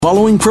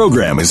Following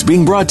program is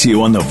being brought to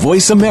you on the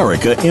Voice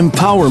America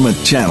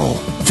Empowerment Channel.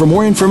 For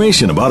more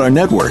information about our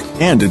network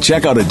and to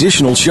check out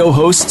additional show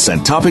hosts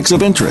and topics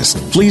of interest,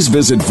 please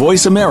visit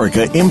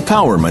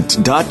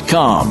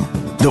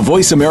voiceamericaempowerment.com. The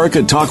Voice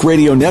America Talk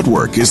Radio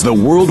Network is the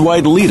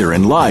worldwide leader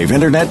in live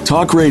Internet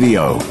talk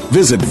radio.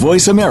 Visit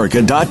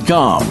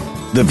voiceamerica.com.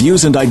 The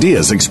views and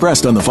ideas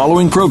expressed on the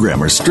following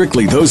program are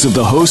strictly those of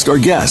the host or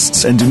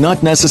guests and do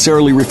not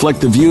necessarily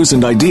reflect the views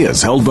and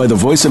ideas held by the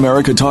Voice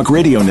America Talk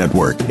Radio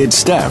Network, its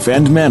staff,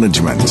 and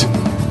management.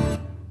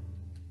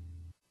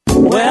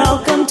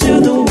 Welcome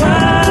to the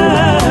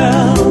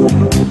world.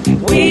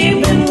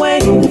 We've been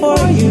waiting for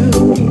you.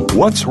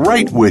 What's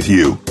right with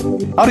you?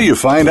 How do you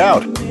find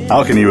out?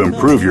 How can you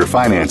improve your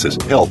finances,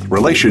 health,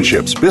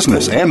 relationships,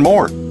 business, and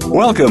more?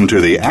 Welcome to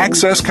the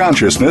Access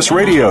Consciousness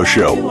Radio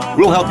Show.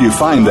 We'll help you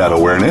find that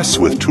awareness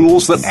with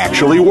tools that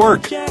actually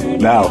work.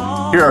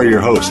 Now, here are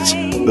your hosts,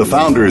 the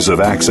founders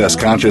of Access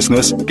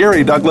Consciousness,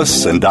 Gary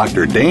Douglas and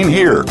Dr. Dane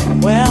Heer.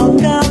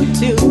 Welcome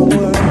to the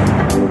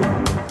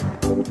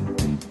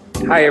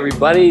world. Hi,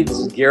 everybody. This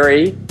is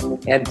Gary.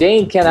 And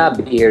Dane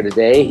cannot be here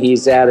today.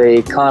 He's at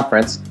a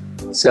conference.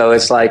 So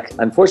it's like,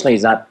 unfortunately,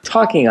 he's not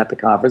talking at the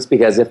conference,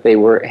 because if they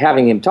were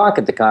having him talk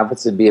at the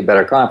conference, it'd be a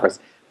better conference.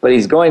 But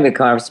he's going to the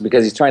conference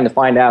because he's trying to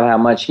find out how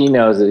much he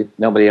knows that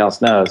nobody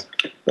else knows.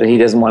 But he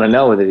doesn't want to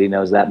know that he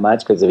knows that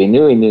much, because if he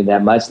knew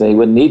that much, then he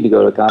wouldn't need to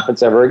go to a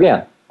conference ever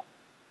again.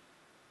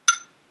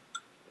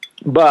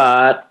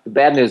 But the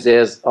bad news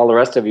is all the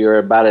rest of you are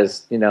about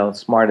as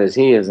smart as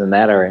he is in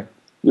that area.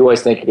 You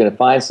always think you're going to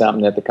find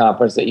something at the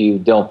conference that you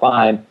don't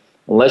find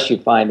unless you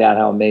find out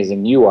how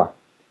amazing you are.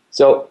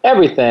 So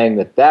everything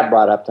that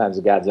brought up times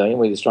a godzillion,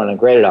 we just run and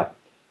grade it up.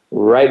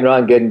 Right and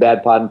wrong, good and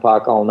bad, pot and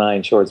pock, all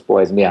nine, shorts,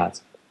 boys, and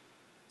beyonds.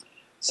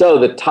 So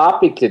the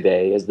topic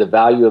today is the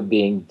value of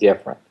being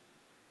different.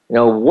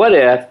 What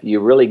if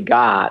you really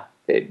got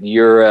that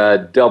you're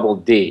a double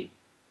D?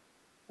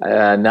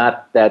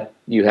 Not that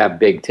you have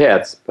big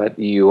tits, but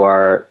you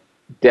are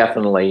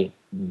definitely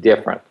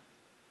different.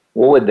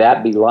 What would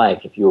that be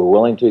like if you were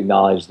willing to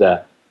acknowledge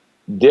the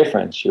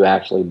difference you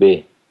actually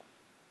be?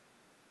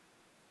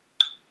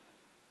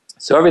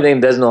 So everything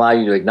doesn't allow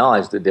you to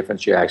acknowledge the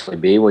difference you actually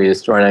be. We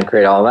just try and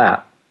create all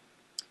that.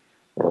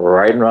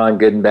 Right and wrong,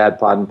 good and bad,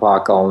 pot and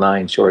pock, all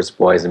nine, shorts,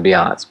 boys, and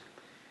beyonds.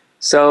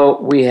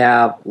 So we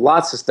have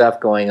lots of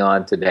stuff going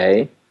on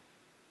today.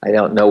 I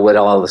don't know what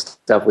all the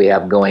stuff we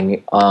have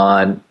going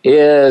on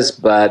is,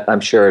 but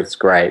I'm sure it's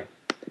great.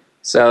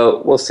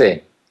 So we'll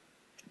see.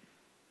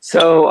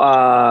 So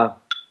at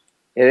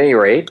any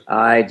rate,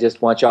 I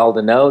just want y'all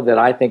to know that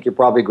I think you're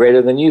probably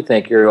greater than you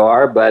think you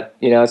are, but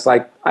it's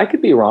like I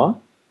could be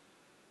wrong,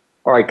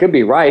 or I could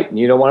be right, and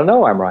you don't want to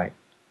know I'm right.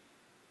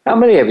 How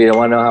many of you don't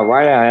want to know how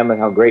right I am and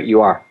how great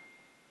you are?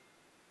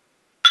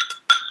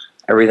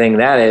 Everything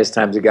that is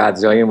times a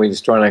godzillion, we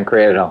just run and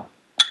create it all.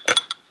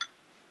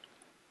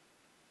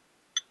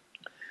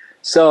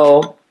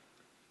 So,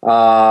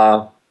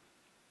 what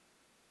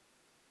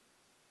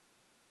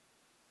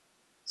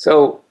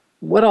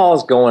all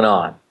is going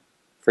on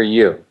for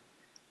you?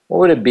 What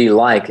would it be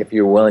like if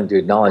you were willing to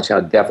acknowledge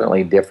how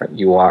definitely different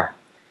you are?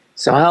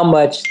 So how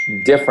much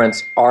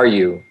difference are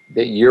you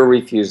that you're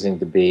refusing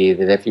to be,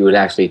 that if you would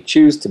actually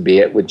choose to be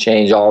it, would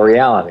change all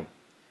reality?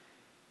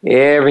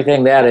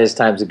 Everything that is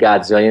times a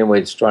godzillion, we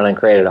just run and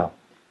create it all.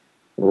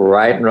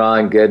 Right and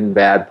wrong, good and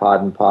bad,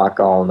 pot and pock,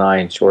 all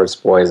nine, shorts,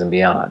 boys, and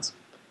beyonds.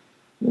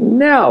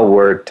 Now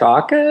we're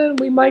talking.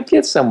 We might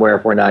get somewhere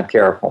if we're not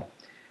careful.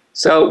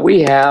 So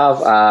we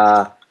have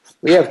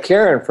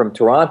Karen from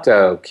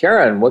Toronto.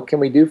 Karen, what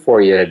can we do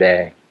for you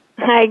today?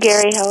 Hi,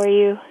 Gary. How are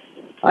you?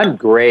 I'm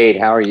great.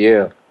 How are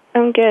you?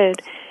 I'm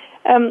good.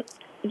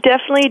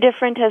 Definitely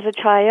different as a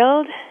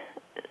child.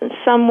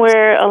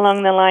 Somewhere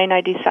along the line,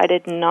 I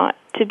decided not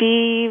to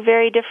be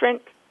very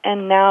different,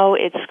 and now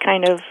it's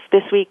kind of,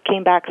 this week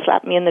came back,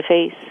 slapped me in the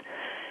face.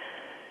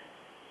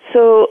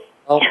 So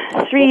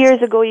 3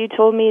 years ago, you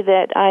told me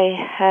that I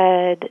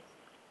had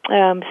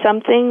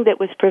something that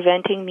was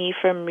preventing me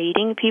from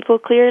reading people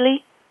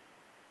clearly.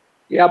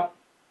 Yep.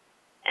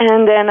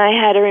 And then I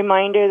had a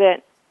reminder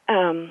that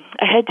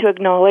I had to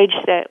acknowledge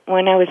that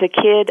when I was a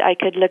kid, I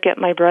could look at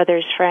my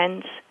brother's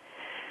friends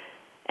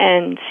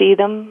and see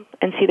them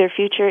and see their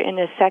future in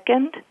a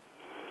second.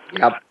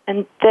 Yep.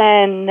 And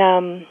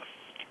then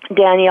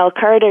Danielle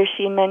Carter,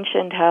 she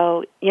mentioned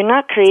how you're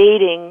not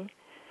creating.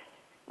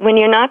 When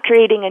you're not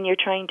creating and you're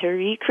trying to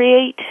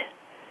recreate,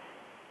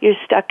 you're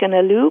stuck in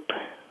a loop.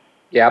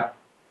 Yep.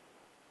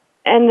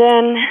 And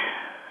then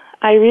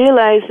I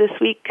realized this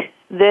week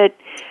that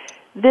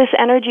this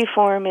energy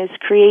form is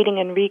creating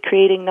and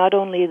recreating not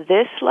only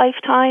this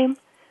lifetime,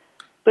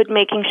 but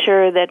making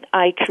sure that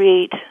I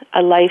create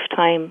a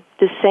lifetime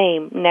the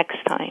same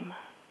next time,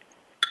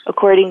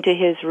 according to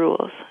his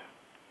rules.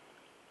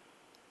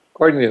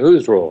 According to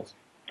whose rules?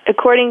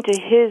 According to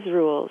his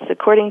rules,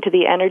 according to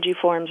the energy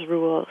form's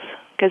rules,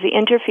 because he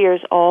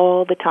interferes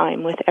all the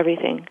time with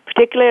everything,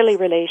 particularly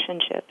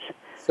relationships.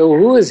 So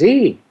who is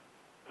he?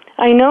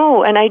 I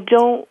know, and I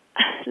don't,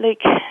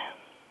 like,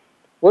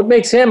 What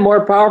makes him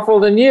more powerful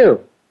than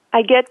you?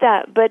 I get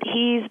that, but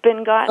he's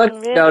been gotten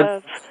rid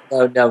of.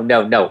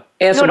 No.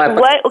 Answer my question.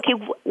 What? Okay,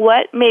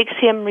 what makes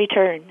him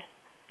return?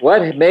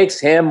 What makes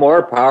him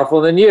more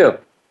powerful than you?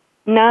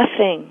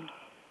 Nothing.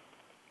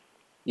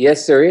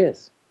 Yes, there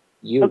is.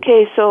 You.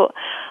 Okay, so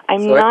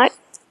I'm not.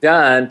 It's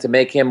done to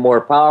make him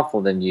more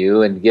powerful than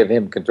you and give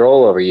him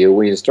control over you.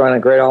 We destroy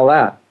and create all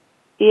that.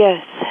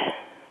 Yes.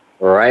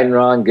 Right and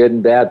wrong, good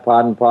and bad,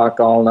 pot and pock,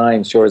 all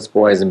nine, shorts,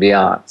 boys, and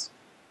beyonds.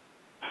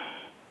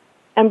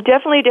 I'm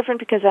definitely different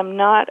because I'm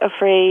not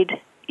afraid.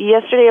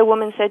 Yesterday a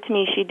woman said to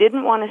me she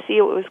didn't want to see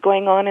what was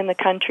going on in the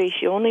country.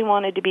 She only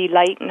wanted to be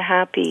light and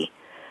happy.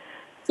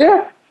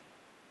 Yeah.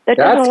 That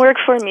doesn't work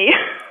for me.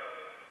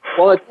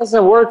 Well, it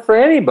doesn't work for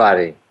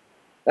anybody.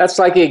 That's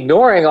like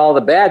ignoring all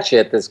the bad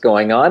shit that's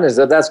going on, is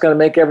that that's going to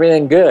make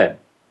everything good.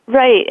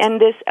 Right,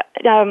 and this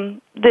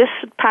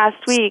past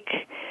week,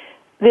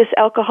 this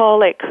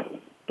alcoholic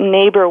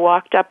neighbor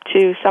walked up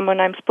to someone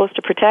I'm supposed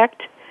to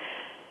protect,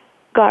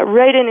 got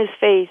right in his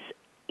face,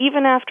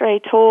 even after I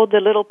told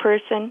the little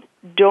person,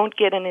 don't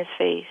get in his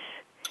face.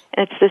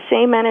 And it's the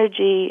same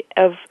energy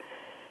of,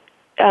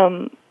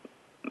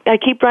 I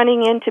keep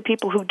running into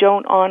people who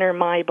don't honor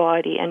my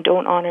body and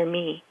don't honor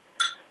me.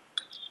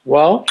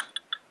 Well,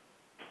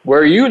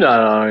 where are you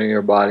not honoring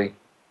your body?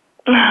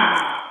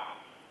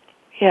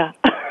 Yeah.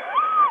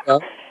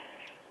 Well,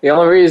 the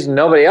only reason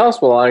nobody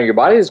else will honor your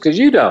body is because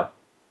you don't.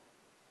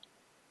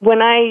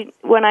 When I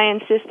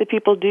insist that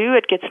people do,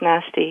 it gets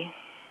nasty.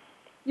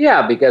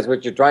 Yeah, because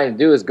what you're trying to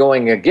do is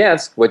going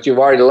against what you've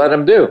already let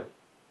them do.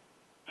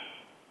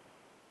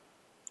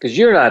 Because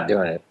you're not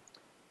doing it.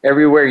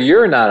 Everywhere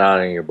you're not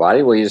honoring your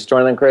body, well, you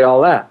destroy and create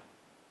all that.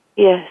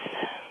 Yes.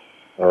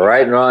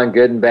 Right and wrong,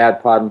 good and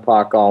bad, pot and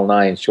pock, all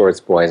nine, shorts,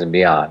 boys, and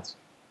beyonds.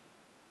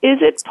 Is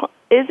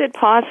it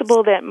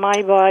possible that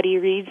my body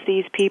reads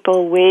these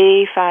people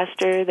way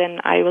faster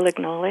than I will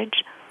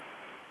acknowledge?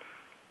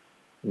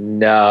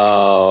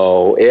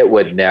 No, it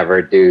would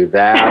never do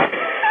that.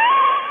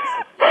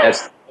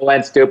 As slow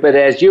and stupid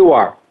as you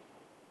are.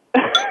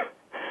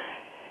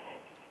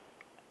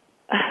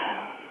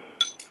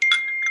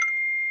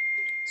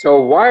 So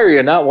why are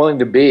you not willing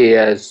to be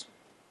as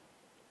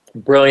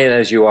brilliant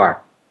as you are?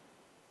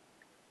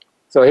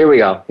 So here we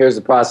go. Here's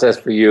the process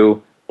for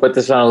you. Put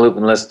this on a loop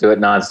and let's do it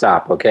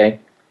nonstop, okay?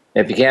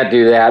 If you can't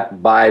do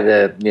that, buy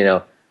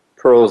the,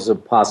 Pearls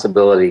of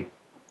Possibility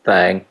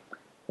thing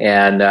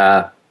and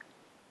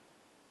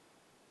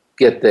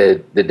get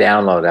the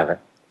download of it.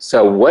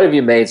 So what have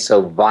you made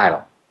so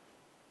vital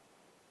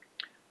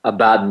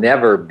about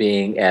never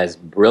being as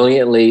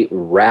brilliantly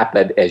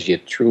rapid as you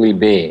truly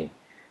be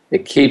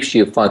that keeps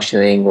you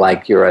functioning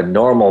like you're a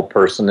normal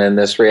person in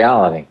this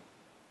reality?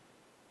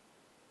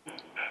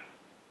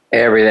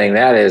 Everything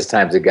that is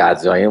times a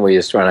godzillion, we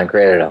just run and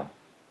create it all.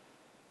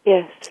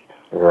 Yes.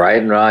 Right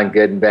and wrong,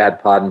 good and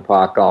bad, pot and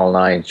pock, all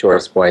nine,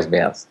 shorts, boys,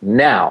 beyonds.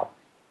 Now,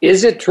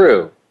 is it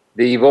true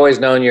that you've always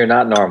known you're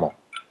not normal?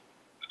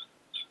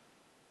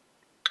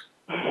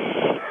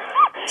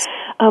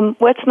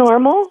 What's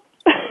normal?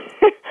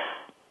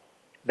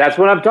 That's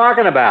what I'm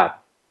talking about.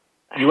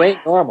 You ain't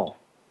normal.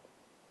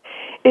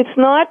 It's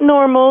not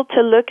normal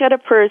to look at a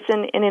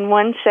person and in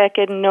 1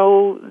 second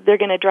know they're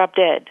going to drop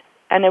dead.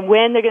 And then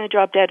when they're going to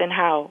drop dead and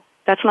how.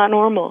 That's not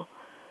normal.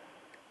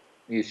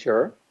 You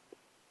sure?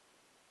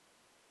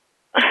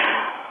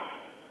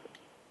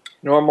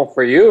 Normal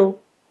for you.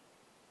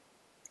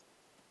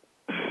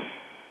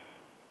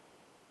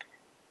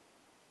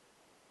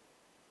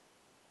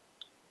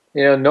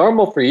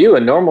 Normal for you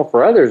and normal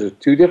for others are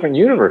two different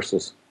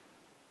universes.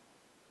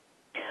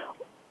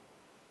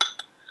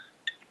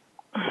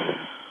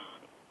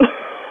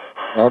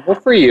 Normal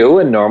for you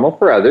and normal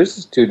for others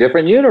is two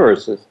different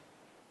universes.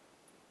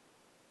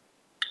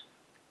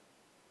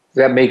 Does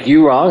that make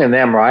you wrong and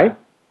them right?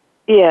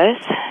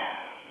 Yes.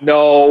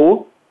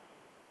 No.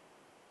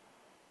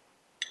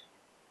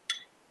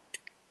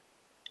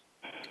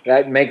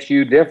 That makes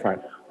you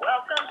different.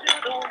 Welcome to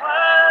the world.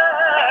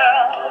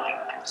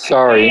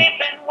 Sorry. We've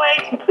been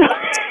waiting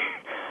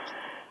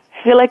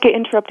I feel like I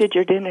interrupted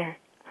your dinner.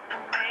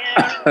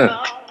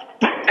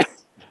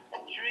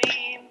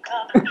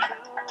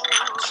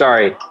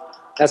 Sorry.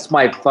 That's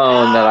my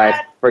phone that I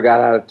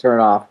forgot how to turn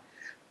off.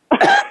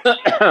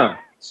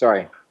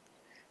 Sorry.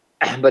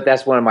 But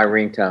that's one of my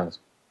ringtones.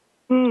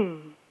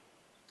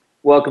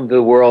 Welcome to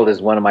the world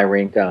is one of my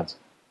ringtones.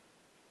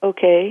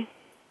 Okay.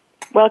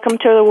 Welcome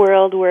to the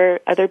world where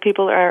other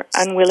people are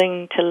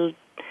unwilling to...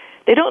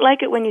 They don't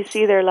like it when you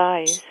see their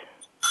lies.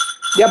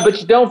 Yeah, but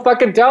you don't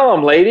fucking tell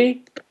them,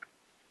 lady.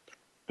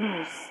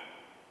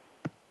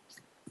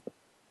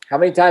 How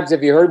many times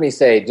have you heard me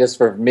say, just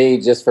for me,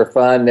 just for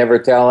fun, never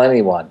tell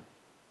anyone?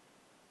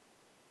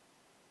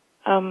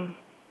 I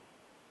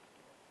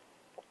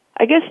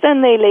guess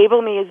then they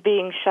label me as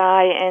being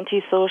shy,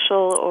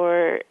 antisocial,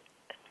 or,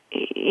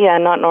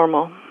 not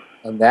normal.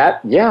 And that,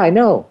 yeah, I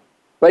know.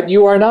 But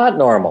you are not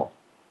normal.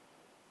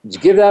 Did you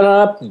give that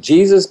up to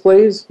Jesus,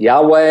 please?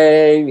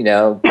 Yahweh,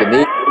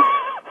 Demetrius,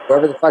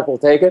 whoever the fuck will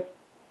take it?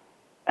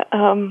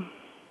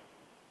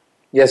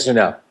 Yes or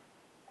no?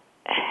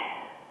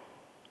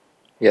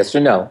 Yes or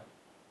no?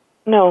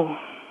 No.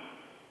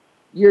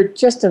 You're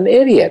just an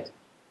idiot.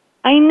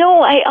 I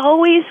know. I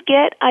always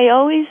get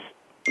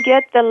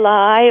the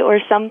lie or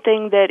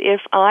something that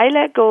if I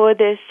let go of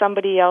this,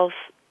 somebody else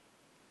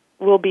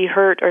will be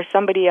hurt or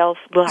somebody else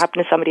will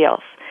happen to somebody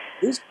else.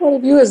 Whose point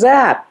of view is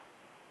that?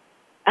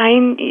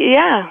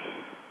 Yeah.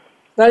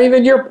 Not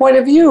even your point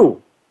of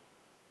view.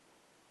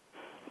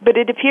 But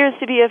it appears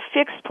to be a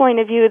fixed point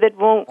of view that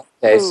won't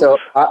Okay, move. so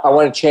I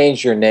want to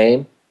change your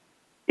name.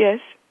 Yes.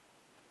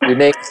 Your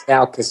name is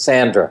now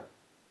Cassandra.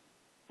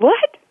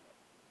 What?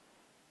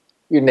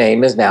 Your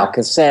name is now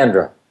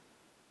Cassandra.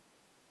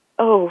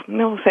 Oh,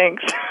 no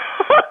thanks.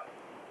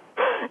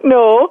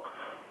 No.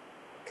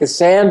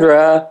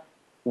 Cassandra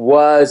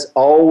was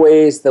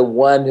always the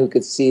one who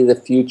could see the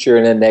future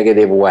in a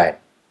negative way.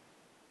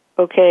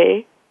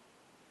 Okay.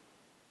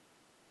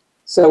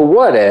 So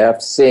what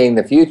if seeing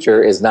the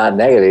future is not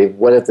negative?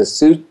 What if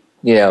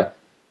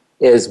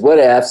what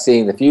if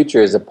seeing the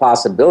future is a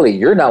possibility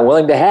you're not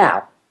willing to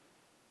have?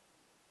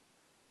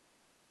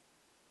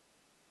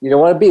 You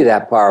don't want to be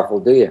that powerful,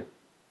 do you?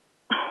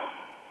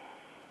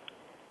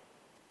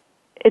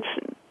 It's,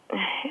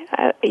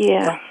 yeah. You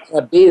don't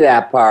want to be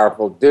that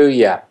powerful, do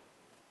you?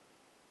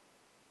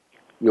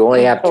 You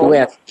only have two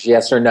answers,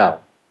 yes or no.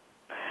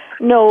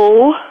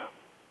 No.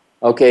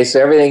 Okay, so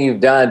everything you've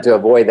done to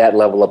avoid that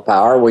level of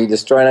power, will you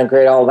destroy and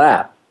uncreate all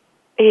that?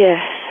 Yes.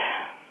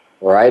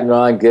 Right and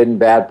wrong, good and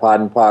bad,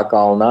 pot and pock,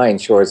 all nine,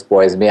 shorts,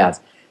 boys, and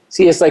beyonds.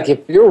 See, it's like if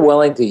you're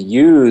willing to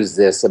use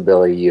this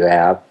ability you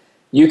have,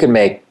 you can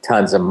make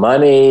tons of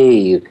money,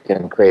 you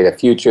can create a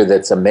future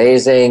that's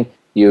amazing,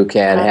 you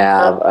can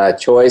have a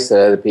choice that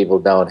other people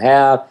don't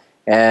have,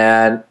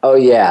 and, oh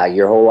yeah,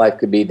 your whole life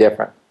could be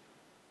different.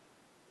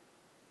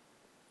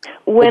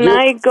 When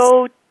I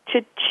go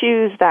to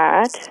choose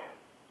that,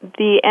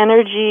 the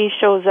energy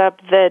shows up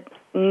that,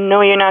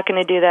 no, you're not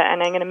going to do that,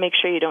 and I'm going to make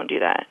sure you don't do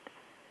that.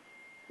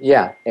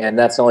 Yeah, and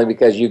that's only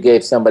because you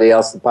gave somebody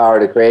else the power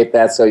to create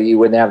that, so you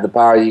wouldn't have the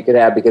power you could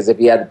have, because if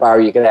you had the power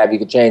you could have, you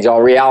could change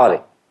all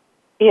reality.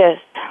 Yes.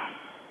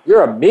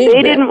 You're a mean They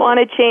bitch. didn't want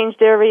to change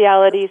their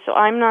reality, so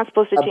I'm not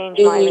supposed to change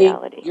my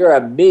reality. You're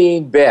a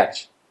mean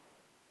bitch.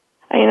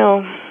 I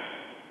know.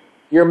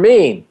 You're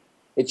mean.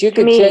 That you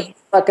can change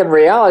fucking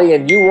reality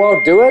and you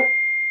won't do it?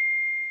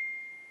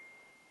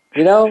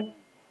 You know?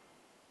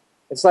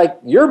 It's like,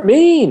 you're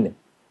mean.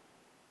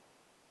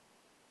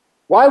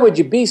 Why would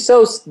you be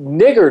so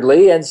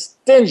niggardly and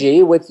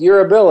stingy with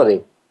your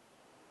ability?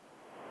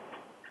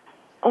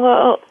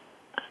 Well,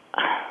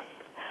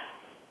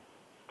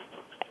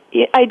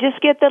 I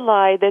just get the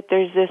lie that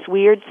there's this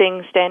weird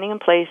thing standing in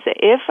place that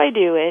if I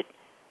do it,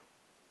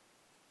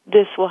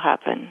 this will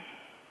happen.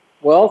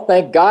 Well,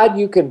 thank God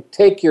you can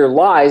take your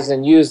lies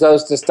and use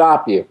those to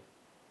stop you.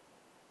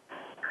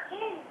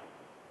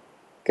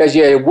 Because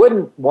you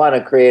wouldn't want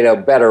to create a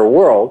better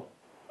world.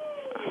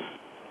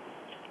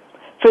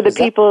 For the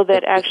people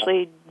that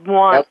actually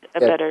want a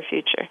better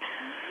future.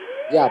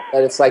 Yeah,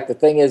 but it's like the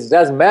thing is, it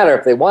doesn't matter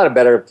if they want a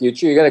better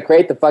future. You're going to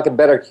create the fucking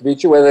better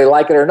future whether they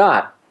like it or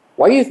not.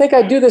 Why do you think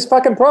I do this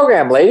fucking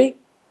program, lady?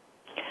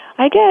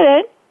 I get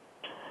it.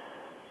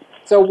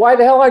 So why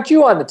the hell aren't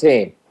you on the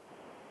team?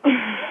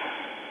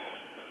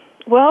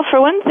 Well,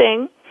 for one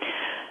thing,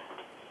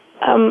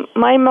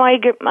 I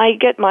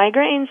get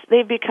migraines.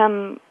 They've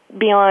become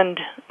beyond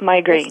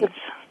migraines.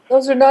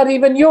 Those are not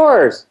even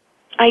yours.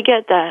 I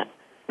get that.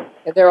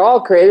 And they're all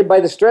created by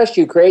the stress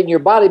you create in your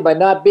body by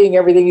not being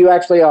everything you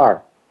actually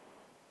are.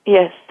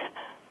 Yes.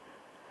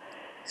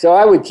 So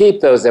I would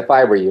keep those if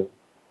I were you.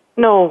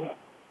 No.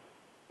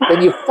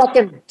 Then you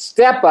fucking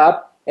step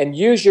up and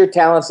use your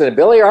talents and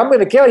ability, or I'm going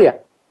to kill you.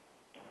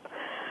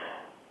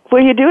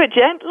 Will you do it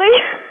gently?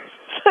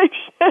 Like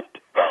shit.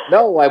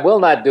 No, I will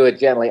not do it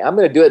gently. I'm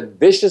going to do it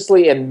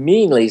viciously and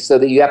meanly so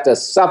that you have to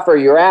suffer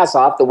your ass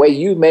off the way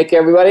you make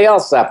everybody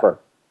else suffer.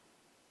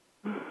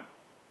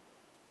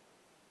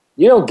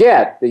 You don't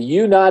get that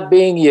you not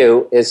being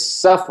you is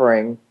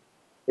suffering,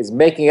 is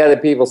making other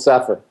people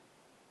suffer.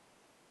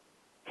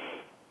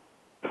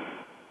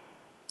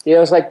 You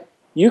know, it's like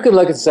you can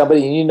look at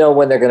somebody and you know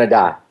when they're going to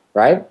die,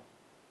 right?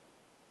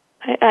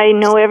 I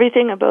know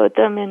everything about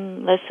them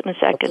in less than a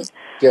second.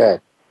 Good.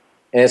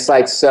 And it's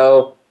like,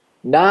 so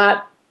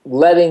not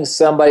letting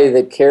somebody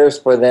that cares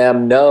for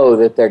them know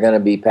that they're going to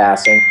be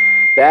passing,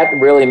 that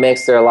really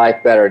makes their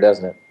life better,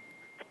 doesn't it?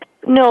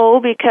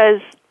 No, because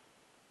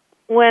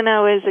when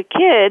I was a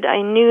kid,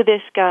 I knew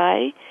this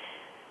guy.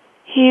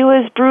 He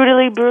was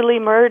brutally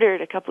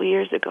murdered a couple of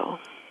years ago.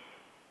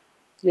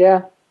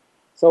 Yeah.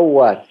 So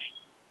what?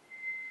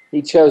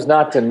 He chose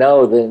not to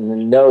know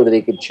that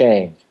he could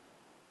change.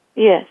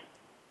 Yes.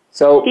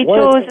 So he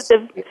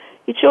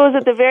chose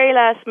at the very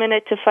last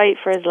minute to fight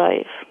for his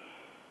life.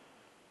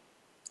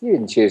 He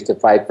didn't choose to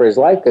fight for his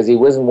life because he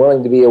wasn't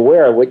willing to be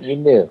aware of what you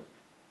knew.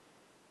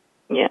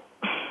 Yeah.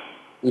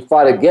 He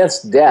fought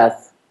against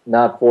death,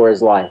 not for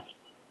his life.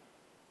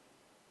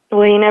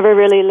 Well, he never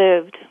really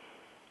lived.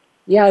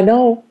 Yeah, I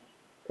know.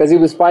 Because he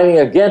was fighting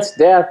against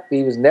death,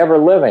 he was never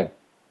living.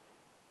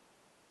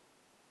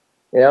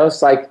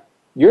 It's like,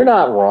 you're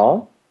not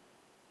wrong.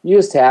 You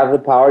just have the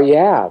power you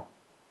have.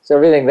 So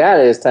everything that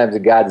is times a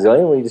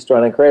godzillion, we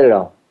destroy and create it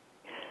all.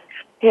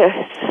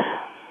 Yes.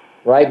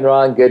 Right and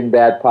wrong, good and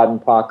bad, pot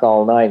and pock,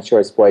 all nine,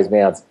 shorts, boys,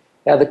 males.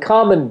 Now, the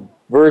common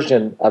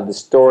version of the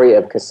story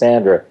of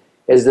Cassandra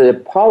is that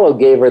Apollo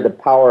gave her the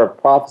power of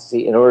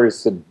prophecy in order to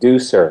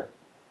seduce her.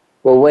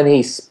 Well,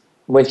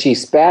 when she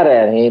spat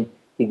at him,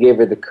 he gave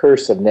her the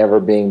curse of never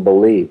being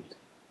believed.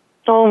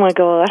 Oh, my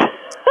God.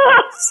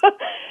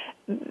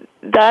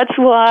 That's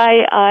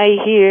why I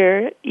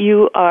hear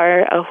you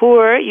are a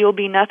whore, you'll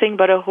be nothing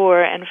but a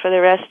whore, and for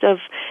the rest of,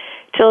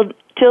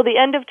 till the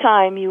end of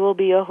time, you will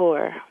be a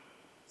whore.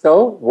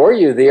 So, were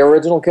you the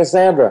original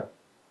Cassandra?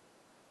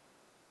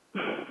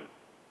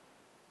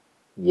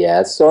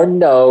 Yes or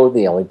no,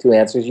 the only two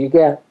answers you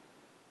get.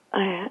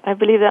 I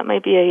believe that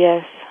might be a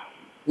yes.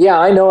 Yeah,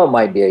 I know it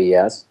might be a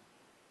yes.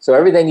 So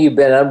everything you've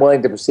been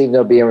unwilling to perceive,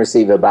 no be, and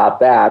receive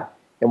about that.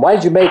 And why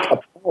did you make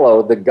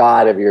Apollo the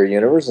god of your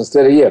universe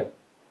instead of you?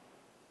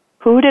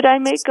 Who did I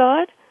make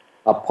God?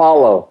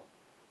 Apollo.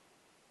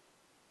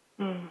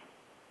 Those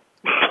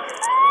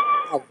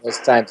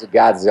times of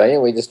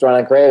godzillion, we just run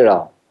and create it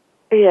all.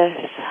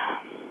 Yes.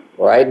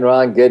 Right and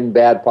wrong, good and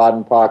bad, pot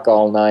and pock,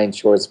 all nine,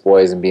 shorts,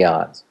 boys, and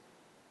beyonds.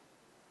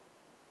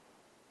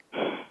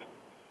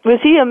 Was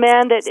he a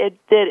man that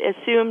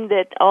assumed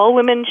that all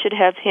women should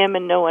have him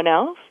and no one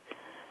else?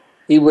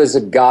 He was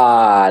a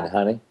god,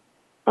 honey.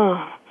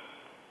 Oh.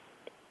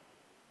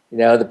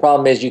 The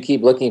problem is you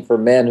keep looking for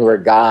men who are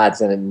gods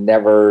and it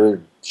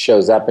never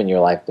shows up in your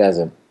life, does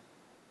it?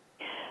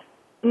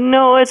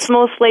 No, it's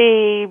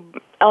mostly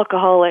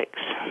alcoholics.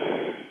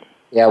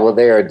 Yeah, well,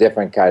 they are a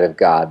different kind of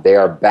god. They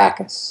are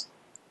Bacchus.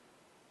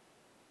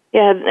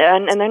 Yeah,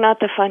 and they're not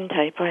the fun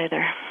type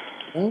either.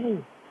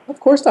 Oh, of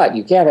course not.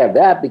 You can't have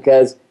that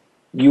because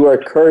you are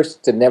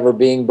cursed to never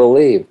being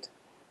believed.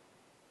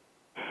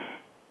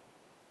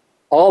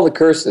 All the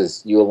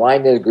curses you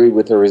aligned and agreed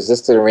with or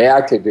resisted and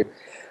reacted to,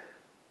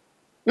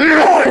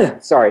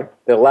 sorry,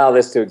 that allow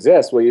this to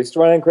exist, well, you just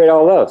run and create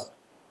all those.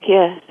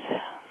 Yes.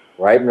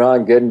 Right and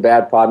wrong, good and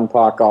bad, pot and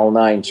pock, all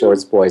nine,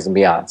 shorts, boys, and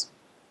beyonds.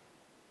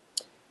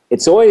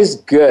 It's always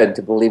good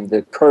to believe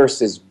the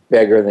curse is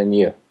bigger than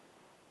you.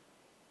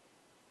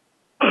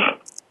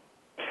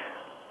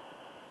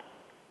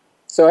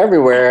 So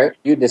everywhere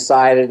you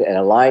decided and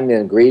aligned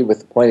and agreed with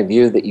the point of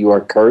view that you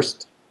are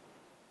cursed,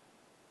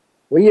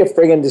 will you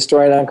friggin'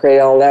 destroy and uncreate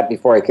all that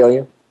before I kill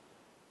you?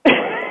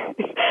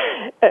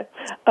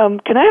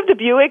 Can I have the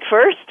Buick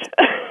first?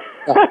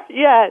 Oh.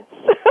 Yes.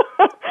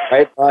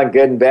 Right on,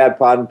 good and bad,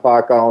 pot and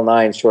pock, all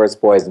nine, shorts,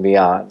 boys, and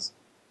beyonds.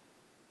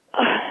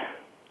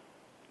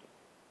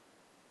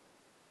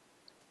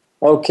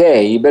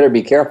 Okay, you better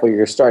be careful.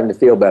 You're starting to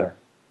feel better.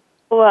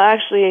 Well,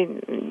 actually,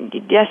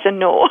 yes and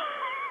no.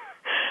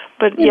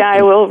 But yeah,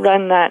 I will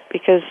run that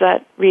because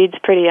that reads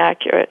pretty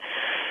accurate.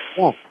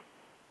 Yeah.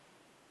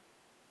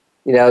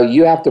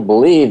 You have to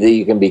believe that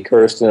you can be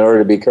cursed in order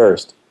to be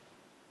cursed.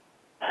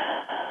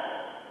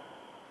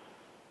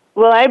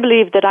 Well, I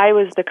believe that I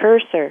was the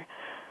cursor.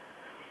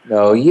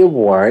 No, you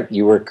weren't.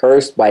 You were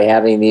cursed by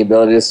having the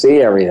ability to see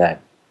everything.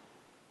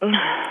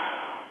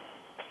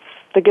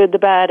 The good, the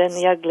bad, and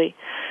the ugly.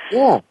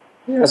 Yeah.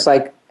 It's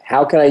like,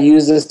 how can I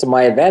use this to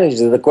my advantage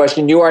is the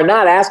question you are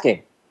not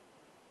asking.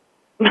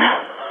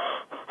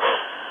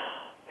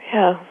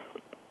 Yeah.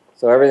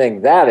 So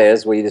everything that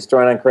is, we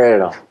destroy and uncreate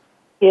it all.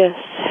 Yes.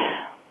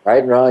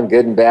 Right and wrong,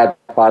 good and bad,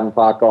 pot and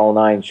pock, all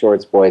nine,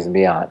 shorts, boys, and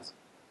beyonds.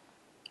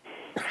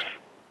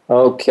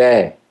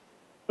 Okay.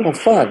 Well,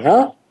 fun,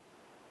 huh?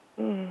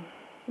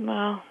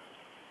 Wow.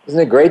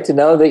 Isn't it great to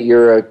know that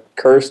you're a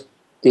cursed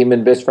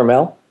demon bitch from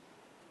hell?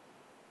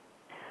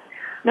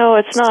 No,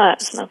 it's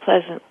not. It's not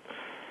pleasant.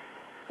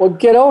 Well,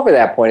 get over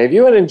that point of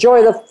view and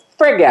enjoy the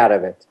frig out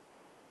of it.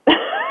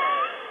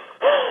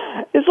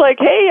 It's like,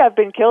 hey, I've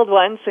been killed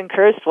once and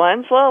cursed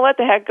once. Well, what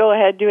the heck? Go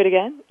ahead, do it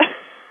again.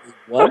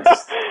 Once?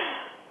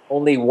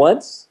 Only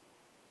once?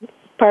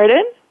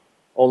 Pardon?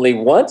 Only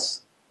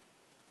once?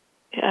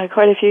 Yeah,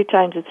 quite a few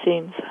times it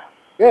seems.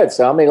 Good.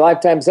 So how many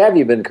lifetimes have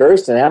you been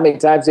cursed, and how many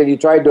times have you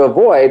tried to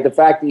avoid the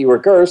fact that you were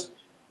cursed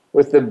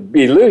with the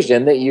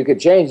illusion that you could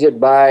change it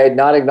by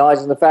not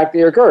acknowledging the fact that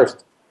you're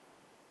cursed?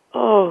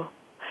 Oh,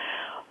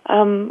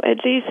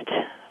 at least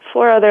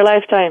 4 other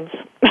lifetimes.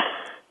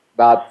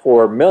 About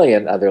 4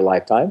 million other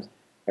lifetimes.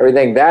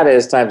 Everything that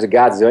is times a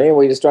godzillion,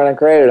 we just try and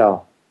create it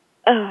all.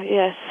 Oh,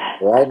 yes.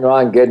 Right and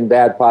wrong, good and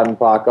bad, pot and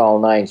pock, all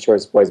nine,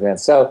 shorts, boys, men.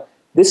 So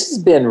this has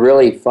been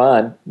really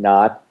fun,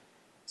 not.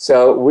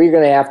 So we're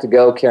going to have to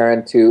go,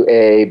 Karen, to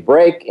a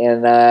break,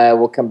 and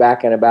we'll come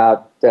back in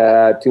about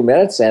 2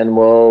 minutes, and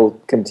we'll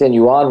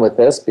continue on with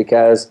this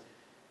because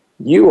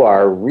you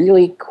are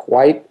really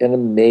quite an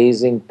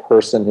amazing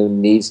person who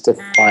needs to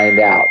find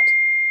out.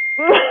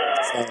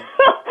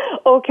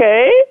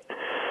 Okay.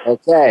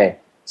 Okay.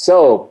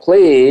 So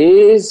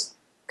please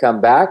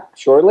come back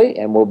shortly,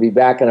 and we'll be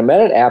back in a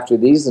minute after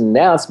these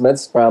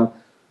announcements from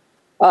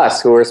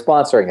us who are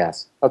sponsoring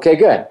us. Okay,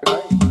 good.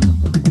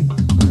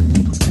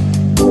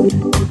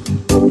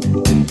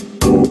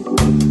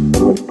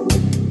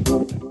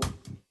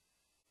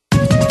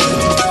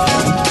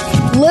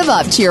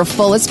 up to your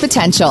fullest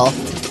potential.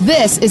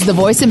 This is the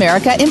Voice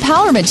America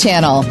Empowerment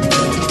Channel.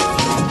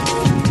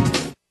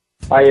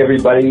 Hi,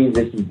 everybody.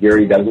 This is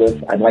Gary Douglas.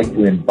 I'd like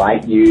to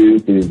invite you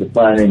to the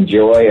fun and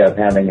joy of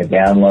having a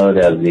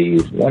download of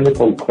these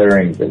wonderful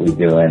clearings that we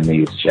do in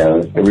these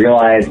shows. I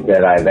realize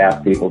that I've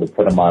asked people to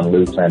put them on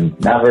loop, and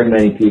not very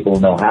many people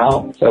know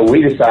how. So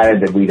we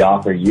decided that we'd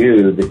offer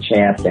you the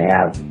chance to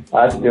have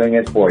us doing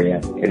it for you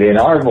and in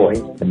our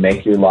voice to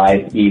make your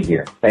life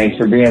easier. Thanks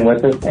for being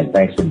with us, and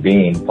thanks for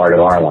being part of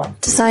our life.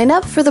 To sign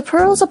up for the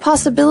Pearls of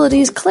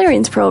Possibilities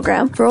Clearings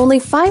Program for only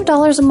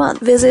 $5 a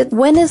month, visit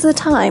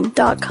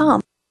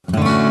whenisthetime.com.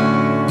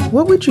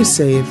 What would you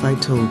say if I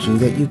told you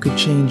that you could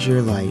change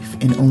your life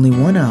in only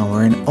 1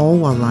 hour and all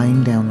while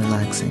lying down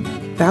relaxing?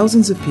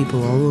 Thousands of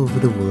people all over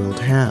the world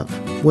have.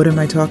 What am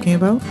I talking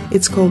about?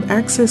 It's called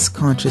Access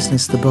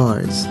Consciousness, the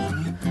BARS.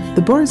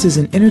 The BARS is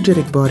an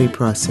energetic body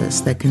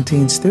process that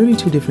contains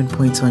 32 different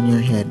points on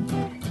your head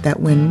that,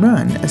 when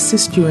run,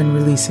 assist you in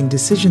releasing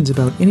decisions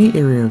about any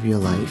area of your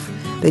life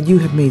that you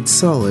have made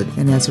solid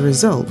and as a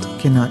result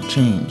cannot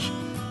change.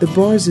 The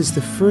BARS is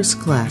the first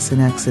class in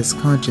Access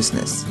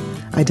Consciousness,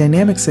 a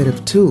dynamic set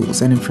of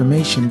tools and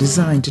information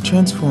designed to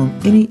transform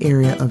any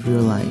area of your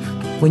life.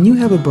 When you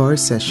have a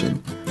BARS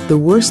session, the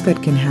worst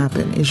that can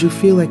happen is you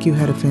feel like you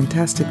had a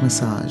fantastic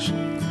massage.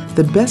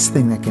 The best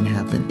thing that can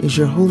happen is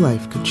your whole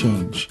life could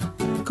change.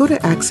 Go to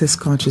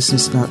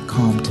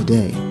accessconsciousness.com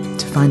today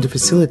to find a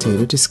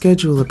facilitator to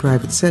schedule a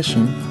private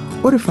session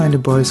or to find a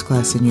BARS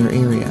class in your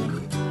area.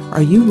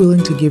 Are you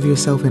willing to give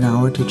yourself an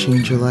hour to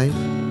change your life?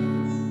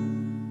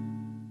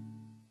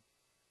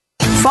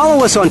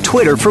 Follow us on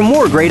Twitter for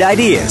more great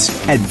ideas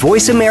at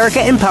Voice America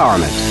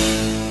Empowerment.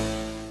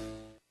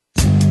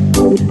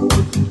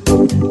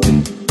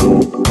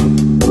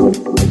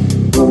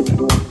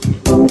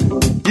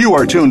 You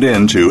are tuned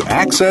in to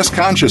Access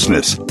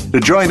Consciousness.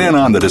 To join in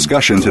on the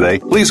discussion today,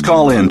 please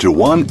call in to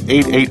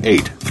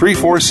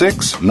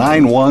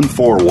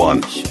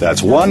 1-888-346-9141.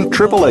 That's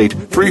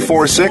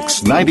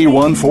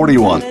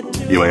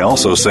 1-888-346-9141. You may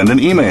also send an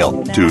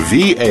email to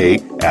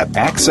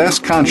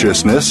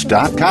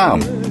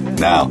va@accessconsciousness.com.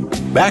 Now,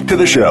 back to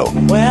the show.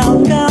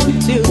 Welcome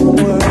to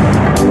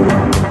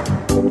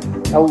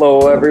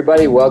Hello,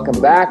 everybody. Welcome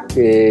back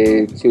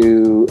to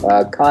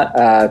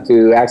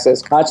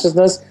Access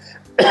Consciousness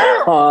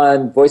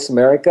on Voice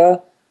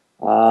America,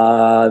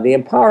 the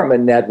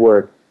Empowerment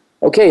Network.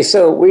 Okay,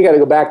 so we got to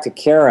go back to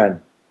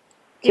Karen.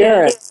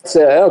 Karen,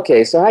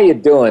 okay, so how you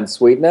doing,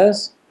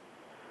 sweetness?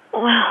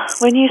 Well,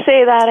 when you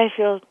say that, I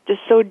feel just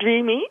so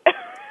dreamy.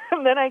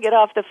 And then I get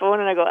off the phone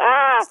and I go,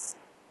 ah!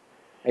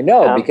 I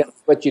know, because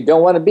what you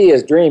don't want to be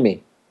is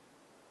dreamy.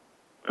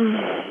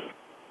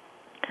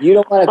 You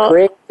don't want to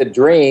create the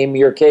dream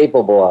you're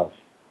capable of.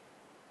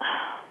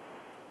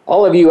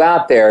 All of you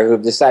out there who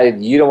have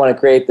decided you don't want to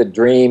create the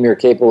dream you're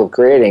capable of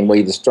creating, will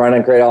you destroy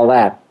and create all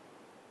that?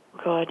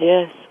 God,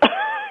 yes.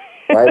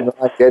 Right,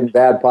 not good and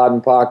bad, pod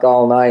and pock,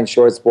 all nine,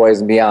 shorts,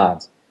 boys, and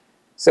beyonds.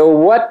 So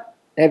what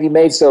have you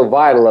made so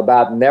vital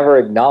about never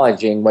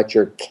acknowledging what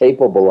you're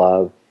capable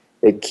of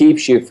that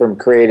keeps you from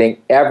creating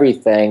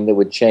everything that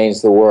would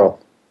change the world?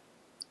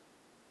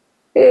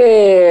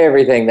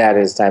 Everything that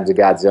is times a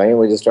godzillion,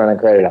 we're just trying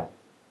to create it all.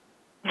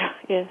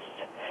 Yes.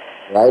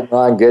 Right,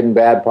 wrong, good and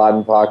bad, pod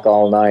and pock,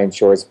 all nine,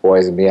 shorts,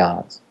 boys, and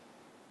beyonds.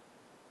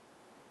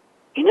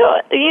 You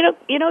know,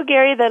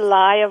 Gary, the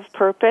lie of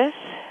purpose?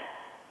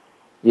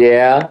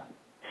 Yeah.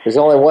 There's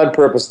only one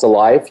purpose to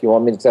life. You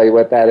want me to tell you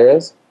what that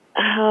is?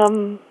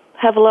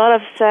 Have a lot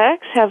of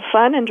sex, have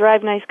fun, and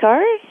drive nice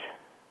cars?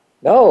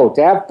 No,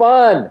 to have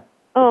fun.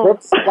 Oh. The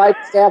purpose of life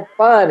is to have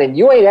fun, and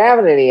you ain't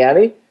having any,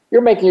 honey.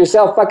 You're making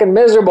yourself fucking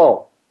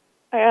miserable.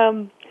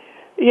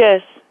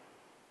 Yes.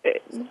 Cut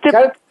it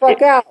the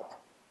fuck out.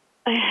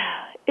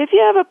 If you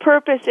have a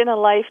purpose in a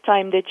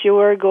lifetime that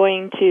you're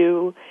going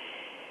to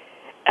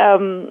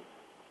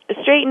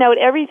straighten out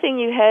everything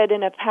you had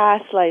in a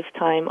past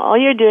lifetime, all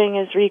you're doing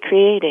is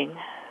recreating.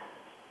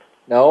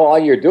 No, all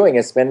you're doing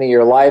is spending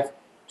your life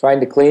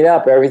trying to clean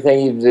up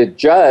everything you've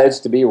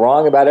judged to be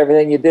wrong about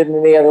everything you did in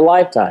any other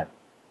lifetime.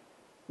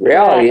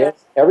 Reality is,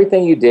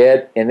 everything you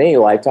did in any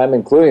lifetime,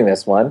 including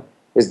this one,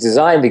 is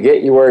designed to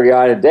get you where you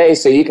are today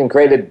so you can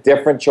create a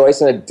different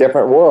choice in a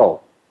different world.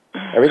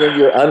 Everything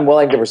you're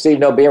unwilling to receive,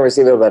 no being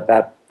received about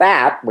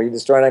that, where you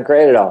destroy and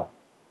uncreate it all.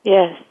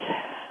 Yes.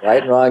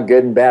 Right and wrong,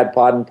 good and bad,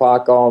 pod and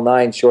pock, all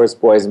nine, shorts,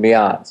 boys, and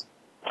beyonds.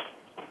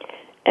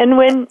 And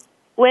when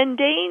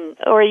Dane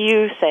or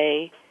you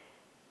say,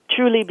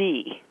 truly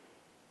be,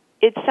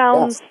 it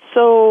sounds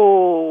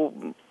so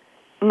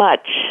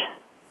much.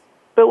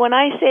 But when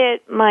I say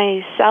it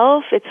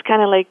myself, it's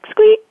kind of like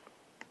squeak.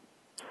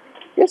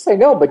 Yes, I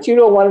know, but you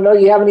don't want to know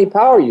you have any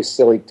power, you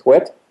silly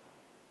twit.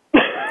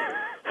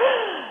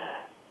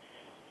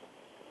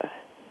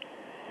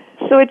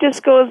 So it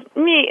just goes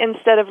me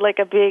instead of like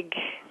a big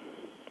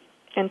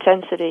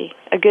intensity,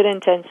 a good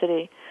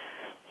intensity.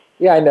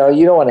 Yeah, I know.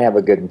 You don't want to have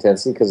a good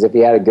intensity because if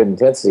you had a good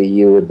intensity,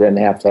 you would then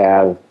have to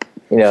have,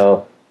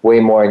 way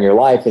more in your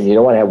life, and you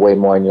don't want to have way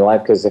more in your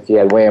life because if you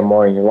had way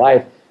more in your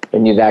life,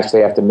 then you'd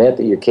actually have to admit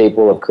that you're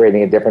capable of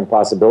creating a different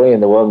possibility in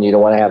the world, and you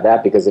don't want to have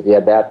that, because if you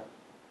had that,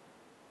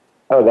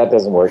 oh, that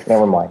doesn't work.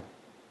 Never mind.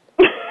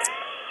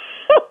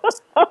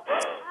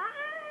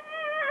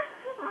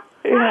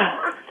 Yeah.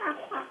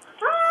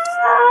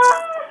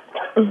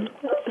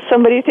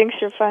 Somebody thinks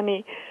you're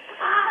funny.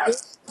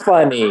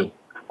 Funny.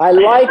 I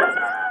like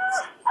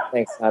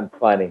thinks I'm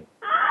funny.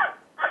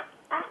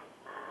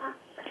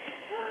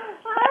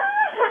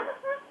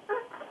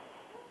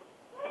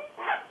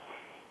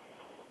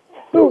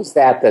 Who's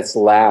that that's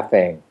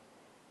laughing?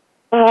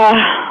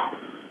 That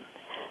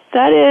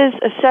is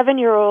a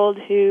 7-year-old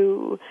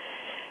who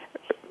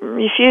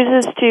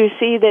refuses to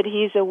see that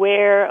he's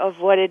aware of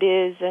what it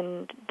is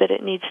and that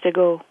it needs to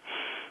go.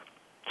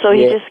 So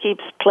he just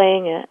keeps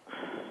playing it.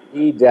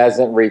 He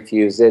doesn't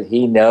refuse it.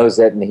 He knows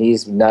it, and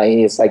he's not.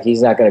 It's like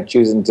he's not going to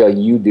choose until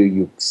you do.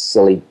 You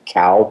silly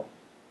cow.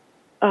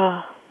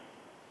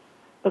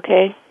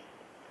 Okay.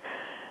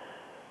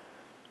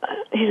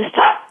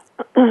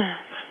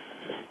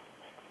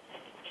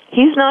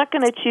 He's not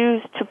going to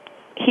choose to.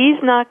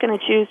 He's not going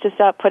to choose to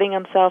stop putting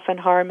himself in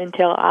harm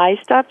until I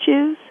stop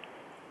choose.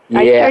 Yeah.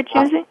 I start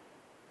choosing.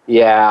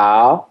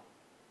 Yeah.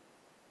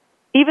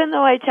 Even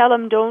though I tell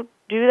him don't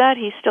do that,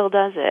 he still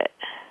does it.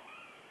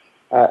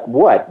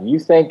 What? You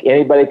think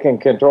anybody can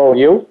control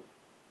you?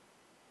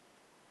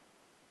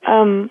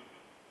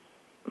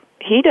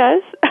 He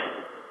does.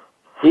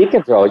 He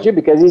controls you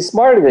because he's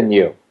smarter than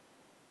you.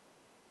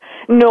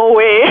 No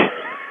way.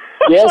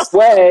 Yes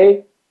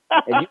way.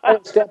 And you better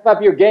step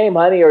up your game,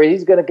 honey, or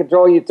he's going to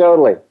control you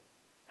totally.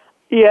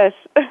 Yes.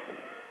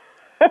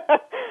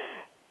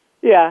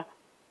 Yeah.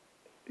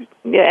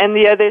 Yeah, and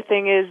the other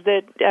thing is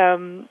that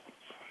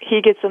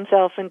he gets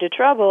himself into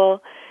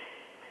trouble,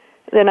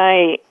 then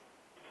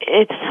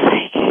it's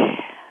like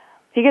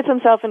he gets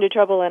himself into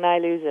trouble and I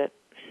lose it.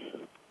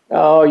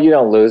 Oh, you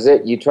don't lose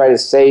it. You try to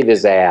save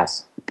his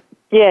ass.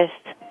 Yes.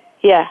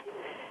 Yeah.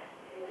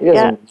 He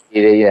doesn't.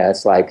 Yeah,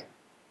 it's like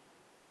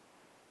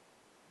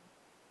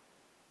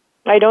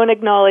I don't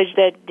acknowledge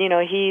that.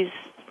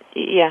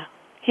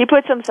 He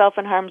puts himself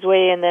in harm's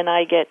way, and then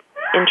I get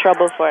in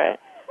trouble for it.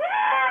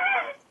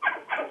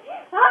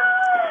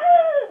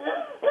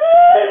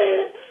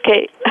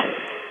 Okay.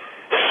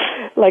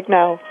 Like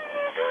now.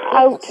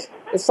 Out.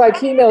 It's like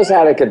he knows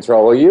how to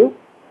control you.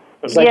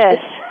 It's like, yes.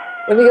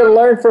 Then you got to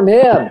learn from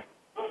him.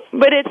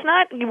 But it's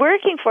not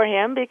working for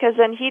him because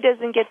then he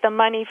doesn't get the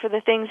money for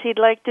the things he'd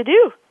like to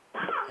do.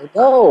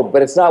 No,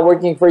 but it's not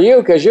working for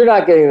you because you're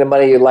not getting the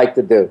money you'd like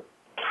to do.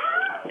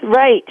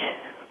 Right.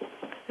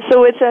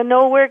 So it's a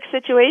no-work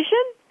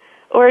situation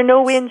or a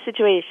no-win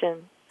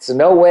situation? It's a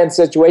no-win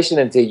situation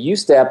until you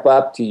step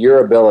up to your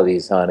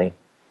abilities, honey.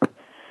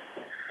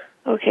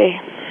 Okay.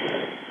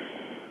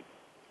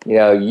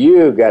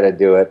 You got to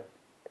do it.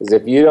 Because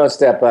if you don't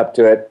step up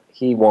to it,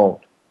 he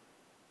won't.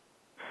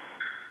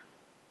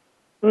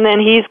 And then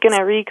he's going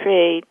to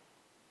recreate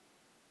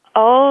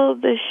all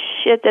the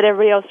shit that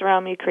everybody else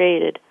around me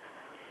created.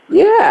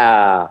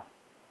 Yeah.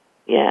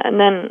 Yeah, and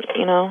then,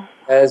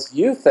 As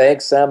you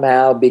think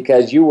somehow,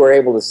 because you were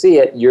able to see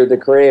it, you're the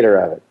creator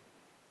of it.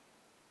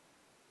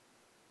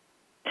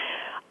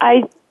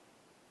 I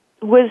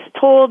was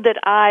told that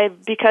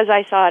because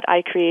I saw it,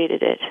 I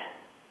created it.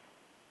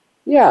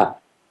 Yeah.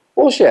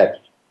 Bullshit.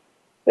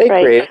 They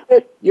right. created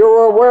it. You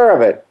were aware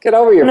of it. Get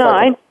over your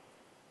fucking...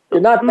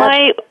 You're not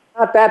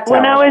that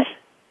talented.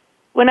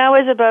 When I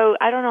was about,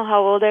 I don't know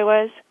how old I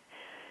was,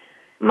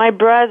 my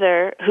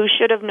brother, who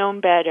should have known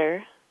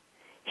better,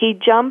 he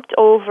jumped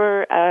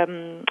over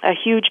a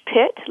huge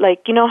pit,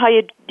 like, how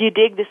you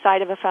dig the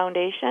side of a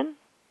foundation?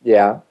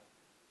 Yeah.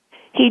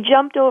 He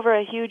jumped over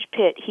a huge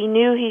pit. He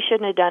knew he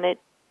shouldn't have done it.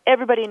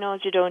 Everybody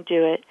knows you don't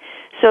do it.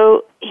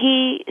 So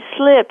he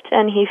slipped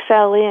and he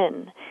fell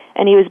in,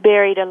 and he was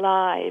buried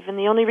alive. And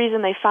the only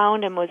reason they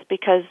found him was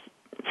because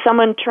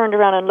someone turned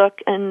around and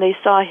looked, and they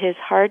saw his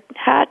hard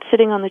hat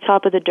sitting on the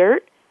top of the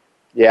dirt.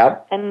 Yeah.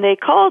 And they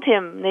called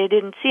him. They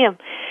didn't see him.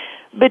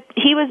 But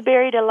he was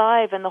buried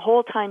alive, and the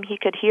whole time he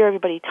could hear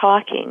everybody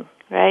talking,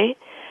 right?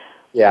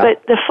 Yeah.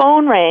 But the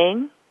phone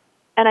rang,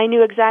 and I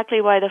knew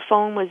exactly why the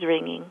phone was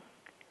ringing.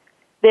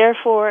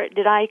 Therefore,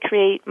 did I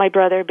create my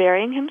brother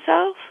burying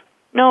himself?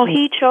 No,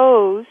 he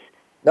chose.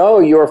 No,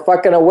 you were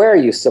fucking aware,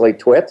 you silly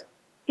twit.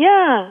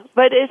 Yeah,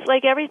 but it's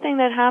like everything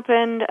that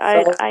happened,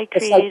 I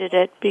created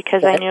it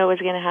because I knew it was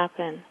going to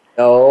happen.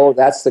 No,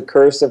 that's the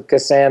curse of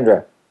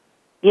Cassandra.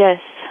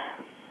 Yes.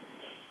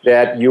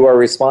 That you are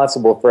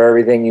responsible for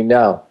everything you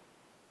know.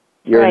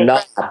 You're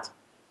not.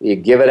 You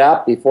give it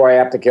up before I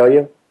have to kill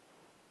you?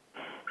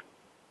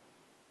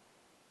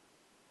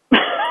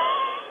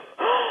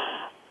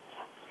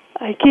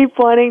 I keep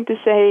wanting to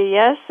say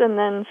yes, and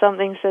then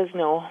something says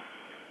no.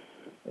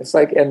 It's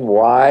like, and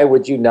why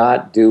would you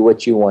not do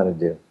what you want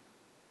to do?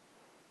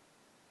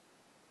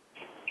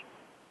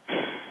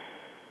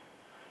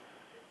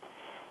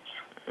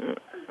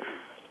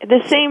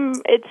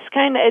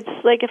 It's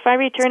like if I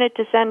return it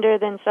to sender,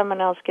 then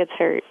someone else gets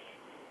hurt.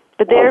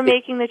 But they're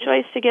making the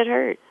choice to get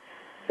hurt.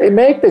 They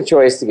make the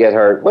choice to get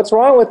hurt. What's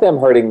wrong with them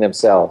hurting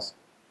themselves?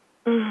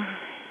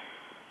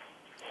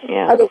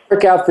 Yeah. How did it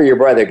work out for your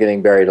brother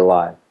getting buried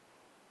alive?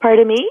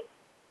 Pardon me?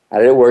 How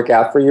did it work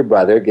out for your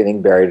brother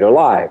getting buried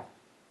alive?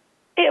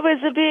 It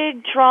was a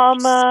big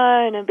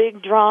trauma and a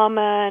big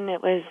drama, and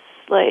it was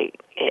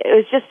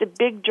just a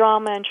big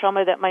drama and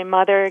trauma that my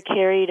mother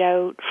carried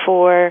out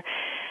for.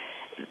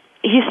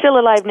 He's still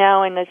alive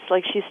now, and it's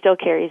like she still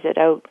carries it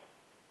out.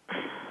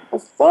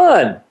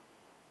 Fun.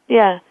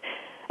 Yeah.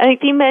 I think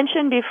you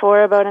mentioned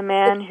before about a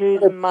man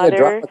whose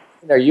mother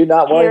Are you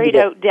not carried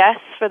out deaths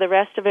for the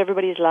rest of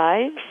everybody's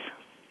lives.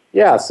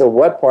 Yeah, so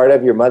what part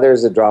of your mother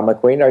is a drama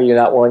queen are you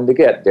not willing to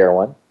get, dear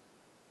one?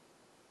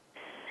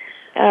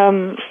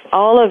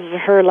 All of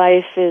her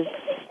life is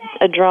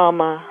a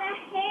drama.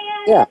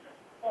 Yeah.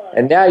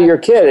 And now your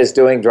kid is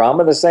doing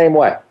drama the same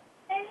way.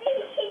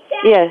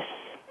 Yes.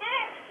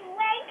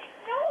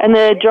 And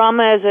the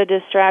drama is a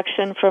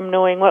distraction from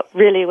knowing what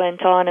really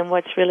went on and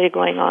what's really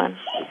going on.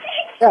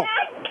 Yeah.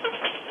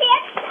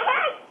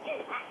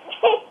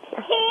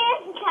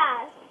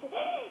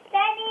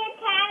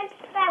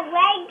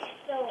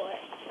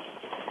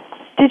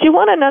 Did you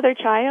want another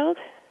child?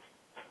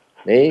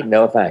 Me?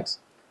 No, thanks.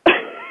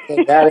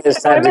 That is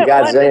times a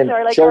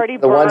godzillion.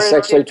 Children, the one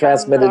sexually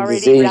transmitted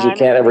disease you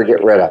can't ever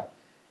get rid of.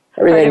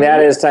 Everything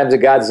that is times a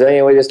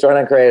godzillion, we just don't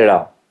uncreate it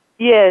all.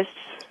 Yes.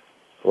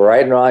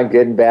 Right and wrong,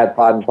 good and bad,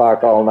 pot and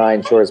pock, all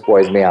nine shorts,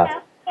 boys, meows.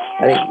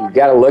 I think you've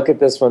got to look at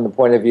this from the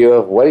point of view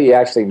of what do you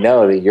actually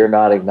know that you're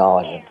not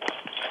acknowledging?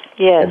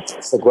 Yes. And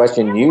that's the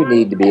question you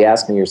need to be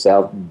asking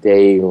yourself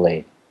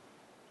daily.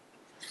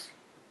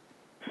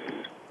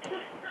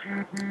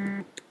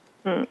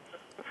 Hmm.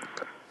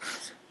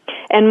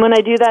 And when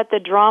I do that, the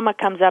drama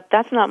comes up.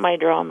 That's not my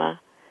drama.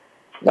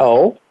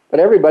 No, but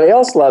everybody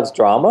else loves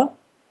drama.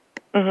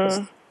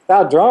 Mm-hmm.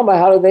 Without drama,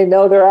 how do they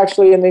know they're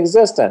actually in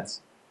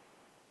existence?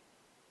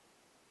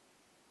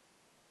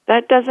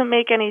 That doesn't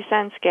make any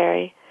sense,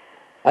 Gary.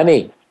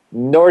 Honey,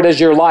 nor does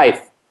your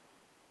life.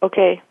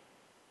 Okay.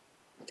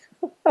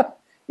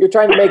 You're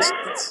trying to make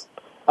sense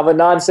of a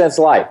nonsense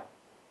life.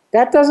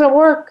 That doesn't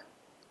work.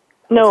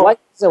 No. If life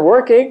isn't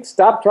working,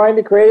 stop trying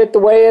to create it the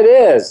way it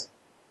is.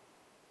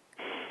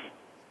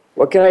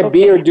 What can I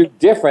be or do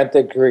different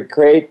that could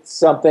create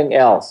something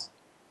else?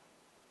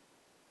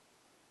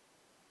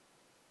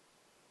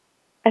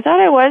 I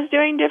thought I was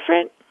doing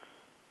different.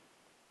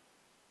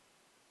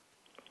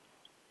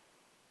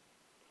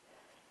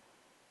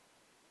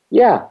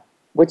 Yeah,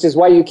 which is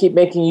why you keep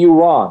making you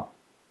wrong.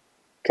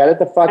 Cut it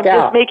the fuck I'm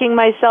out. just making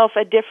myself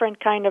a different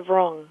kind of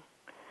wrong.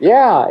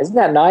 Yeah, isn't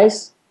that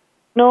nice?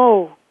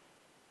 No.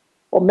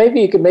 Well, maybe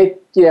you could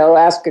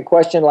ask a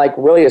question like,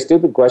 really a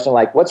stupid question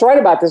like, what's right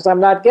about this I'm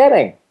not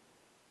getting?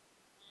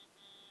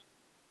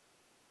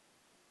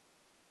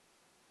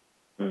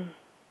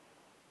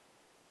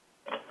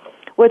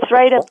 What's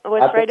right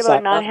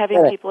about not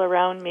having people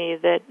around me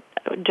that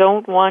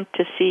don't want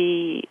to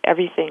see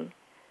everything?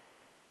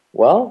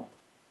 Well,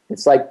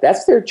 it's like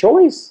that's their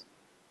choice.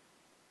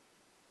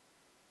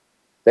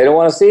 They don't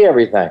want to see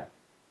everything.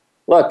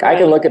 Look, I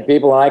can look at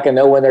people and I can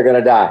know when they're going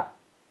to die.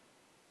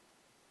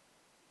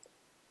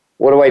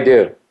 What do I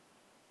do?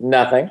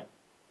 Nothing.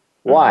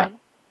 Why?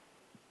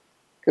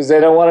 Because they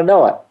don't want to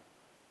know it.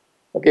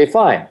 Okay,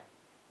 fine.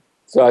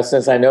 So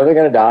since I know they're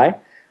going to die,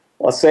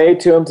 I'll say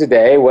to them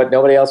today what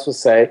nobody else will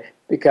say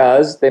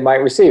because they might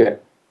receive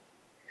it.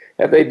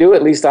 If they do,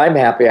 at least I'm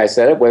happy I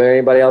said it, whether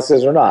anybody else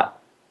is or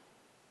not.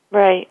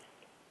 Right.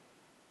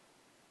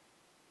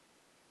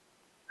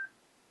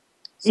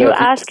 So you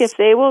ask if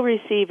they will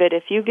receive it.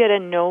 If you get a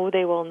no,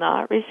 they will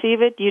not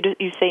receive it.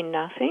 You say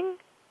nothing?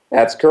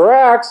 That's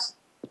correct.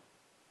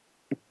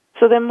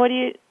 So then what do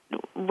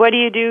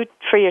you do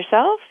for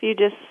yourself? You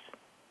just...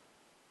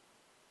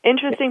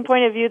 Interesting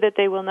point of view that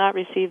they will not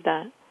receive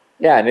that.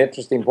 Yeah, an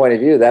interesting point of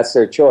view. That's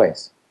their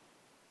choice.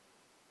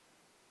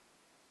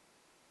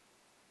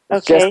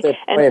 It's okay. Just their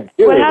point of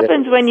view. What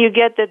happens when you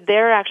get that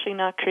they're actually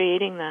not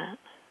creating that?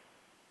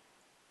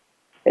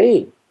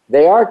 Hey,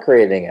 they are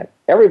creating it.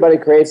 Everybody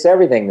creates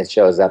everything that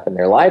shows up in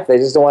their life. They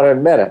just don't want to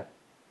admit it.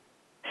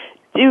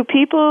 Do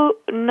people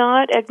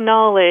not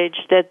acknowledge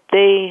that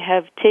they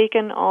have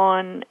taken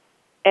on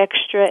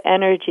extra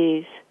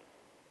energies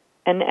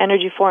and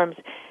energy forms?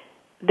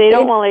 They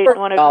don't want to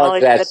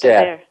acknowledge that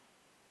they're there.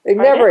 They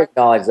never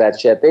acknowledge that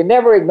shit. They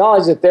never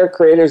acknowledge that they're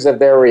creators of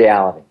their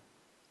reality.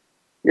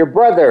 Your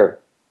brother,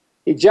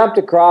 he jumped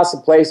across a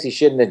place he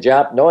shouldn't have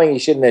jumped, knowing he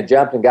shouldn't have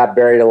jumped and got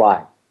buried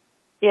alive.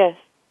 Yes.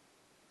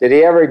 Did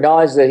he ever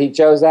acknowledge that he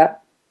chose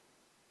that?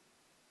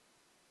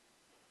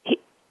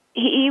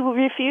 He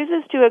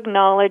refuses to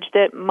acknowledge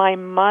that my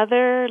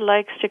mother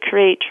likes to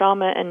create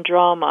trauma and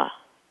drama,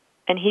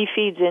 and he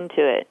feeds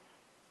into it.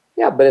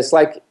 Yeah, but it's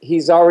like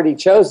he's already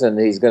chosen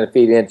that he's going to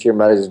feed into your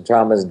mother's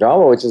traumas and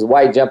drama, which is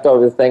why he jumped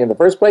over the thing in the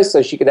first place,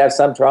 so she could have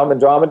some trauma and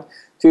drama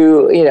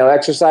to,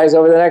 exercise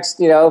over the next,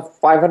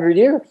 500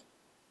 years.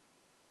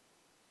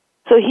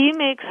 So he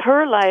makes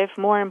her life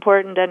more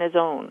important than his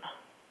own.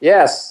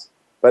 Yes,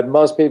 but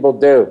most people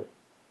do.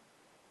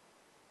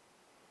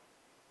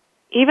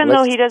 Even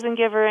though he doesn't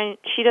give her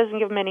she doesn't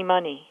give him any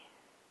money.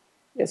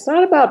 It's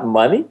not about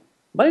money.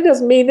 Money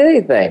doesn't mean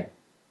anything.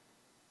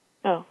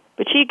 Oh,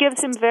 but she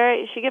gives them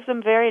very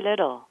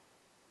little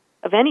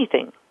of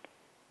anything.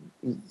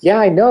 Yeah,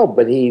 I know,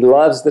 but he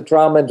loves the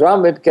trauma and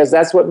drama because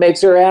that's what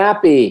makes her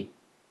happy.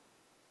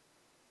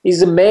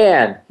 He's a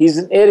man. He's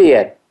an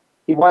idiot.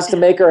 He wants to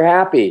make her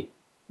happy.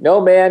 No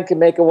man can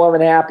make a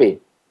woman happy.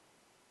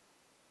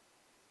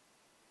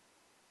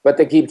 But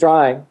they keep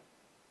trying.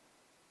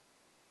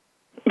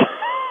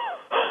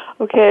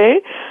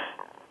 Okay.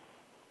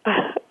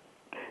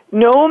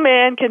 No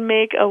man can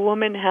make a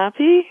woman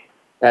happy?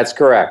 That's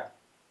correct.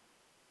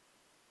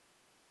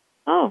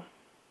 Oh.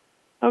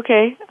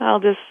 Okay. I'll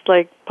just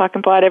pock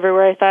and pot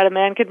everywhere I thought a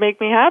man could make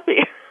me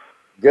happy.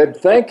 Good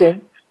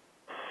thinking.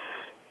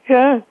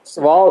 Yeah. First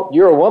of all,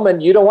 you're a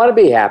woman. You don't want to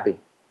be happy.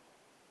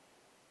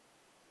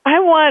 I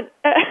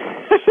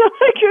feel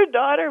like your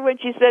daughter when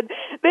she said,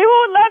 they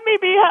won't let me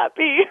be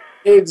happy.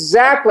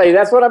 Exactly.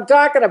 That's what I'm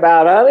talking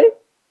about, honey.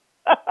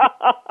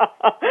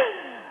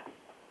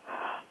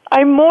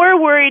 I'm more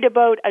worried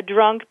about a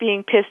drunk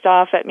being pissed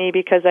off at me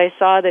because I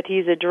saw that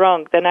he's a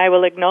drunk than I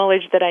will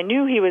acknowledge that I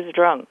knew he was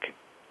drunk.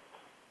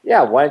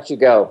 Yeah, why don't you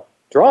go,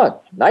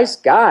 drunk, nice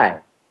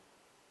guy.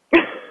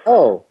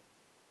 Oh,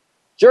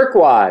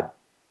 jerkwad,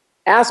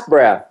 ass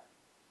breath.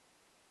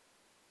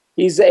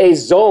 He's a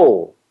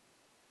Zole.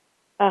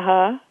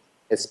 Uh-huh.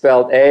 It's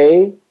spelled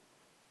A-Z-H-O-L-E.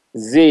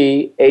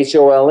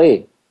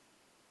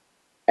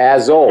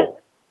 Azole.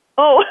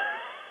 Oh.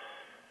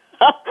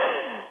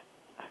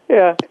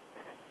 Yeah.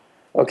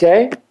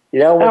 Okay? You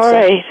know,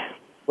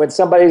 when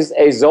somebody's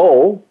a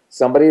Zole,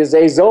 somebody is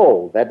a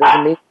Zole. That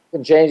doesn't mean you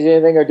can change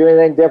anything or do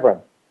anything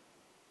different.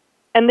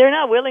 And they're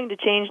not willing to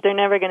change. They're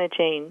never going to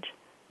change.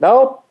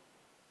 Nope.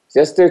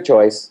 Just their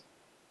choice.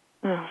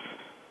 Oh.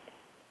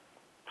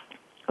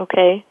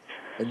 Okay.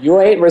 And you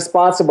ain't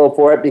responsible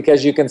for it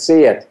because you can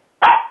see it.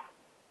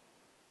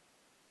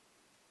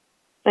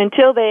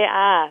 Until they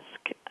ask,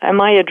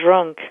 am I a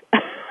drunk?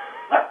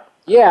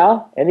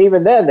 Yeah, and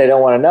even then they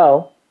don't want to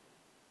know.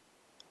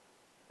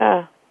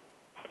 Well,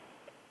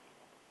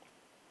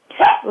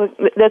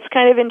 that's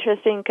kind of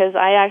interesting because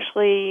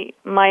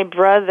my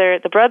brother,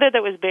 the brother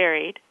that was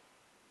buried,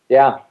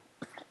 yeah,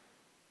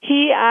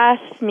 he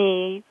asked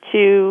me,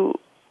 it's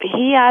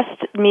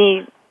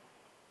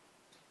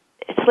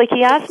like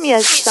he asked me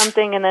as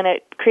something and then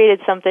it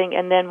created something,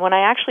 and then when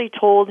I actually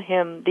told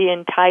him the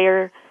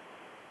entire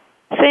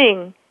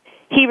thing,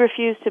 he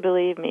refused to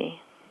believe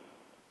me.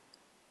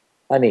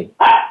 Honey,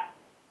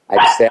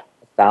 I've said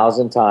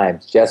 1,000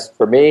 times, just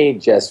for me,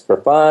 just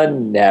for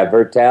fun,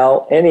 never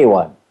tell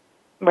anyone.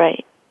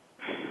 Right.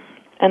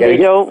 And they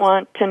don't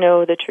want to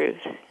know the truth.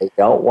 They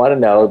don't want to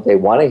know. They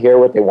want to hear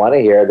what they want to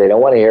hear. They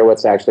don't want to hear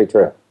what's actually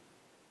true.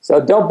 So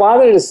don't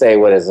bother to say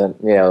what isn't,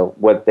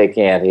 what they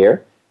can't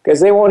hear, because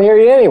they won't hear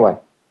you anyway.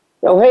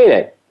 They'll hate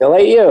it. They'll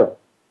hate you.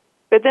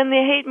 But then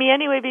they hate me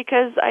anyway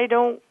because I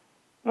don't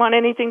want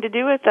anything to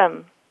do with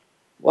them.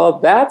 Well,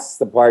 that's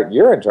the part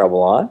you're in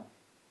trouble on.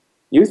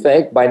 You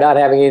think by not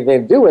having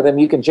anything to do with them,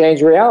 you can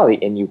change reality,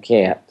 and you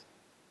can't.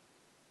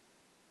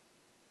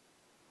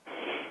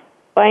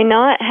 By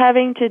not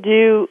having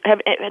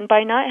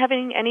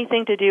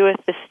anything to do with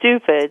the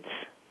stupids,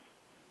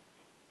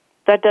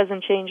 that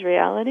doesn't change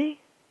reality?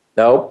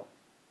 Nope.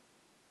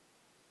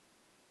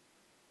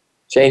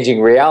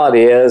 Changing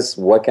reality is,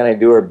 what can I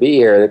do or be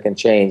here that can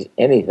change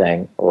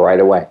anything right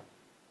away?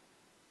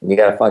 And you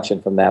got to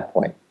function from that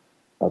point.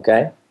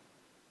 Okay?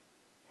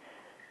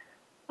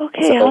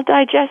 Okay, I'll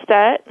digest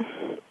that.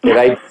 Good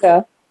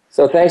idea.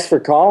 So thanks for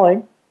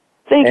calling.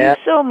 Thank you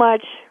so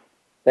much.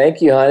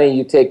 Thank you, honey.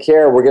 You take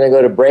care. We're going to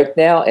go to break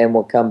now, and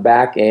we'll come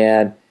back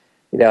and,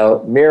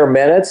 mere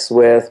minutes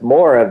with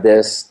more of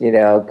this,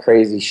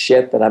 crazy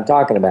shit that I'm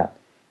talking about.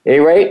 At any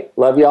rate,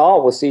 love you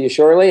all. We'll see you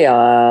shortly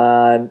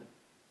on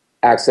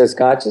Access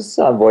Consciousness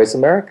on Voice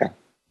America.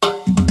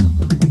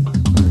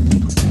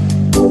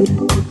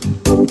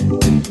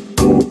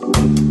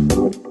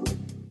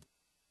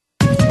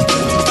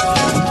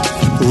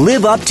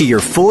 Live up to your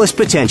fullest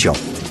potential.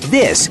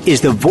 This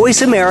is the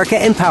Voice America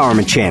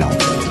Empowerment Channel.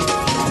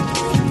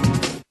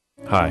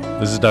 Hi,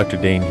 this is Dr.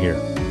 Dane here.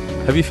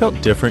 Have you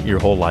felt different your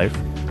whole life?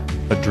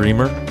 A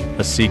dreamer,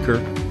 a seeker,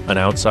 an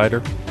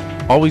outsider?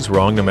 Always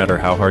wrong no matter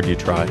how hard you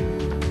try?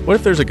 What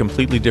if there's a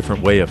completely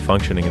different way of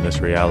functioning in this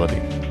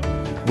reality?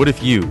 What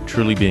if you,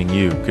 truly being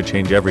you, could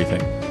change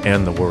everything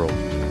and the world?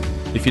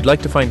 If you'd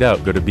like to find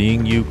out, go to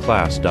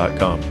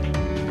beingyouclass.com.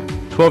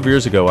 12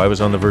 years ago, I was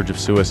on the verge of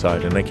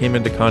suicide, and I came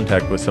into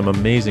contact with some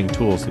amazing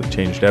tools that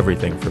changed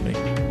everything for me.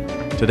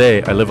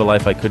 Today, I live a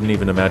life I couldn't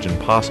even imagine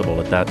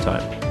possible at that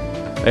time.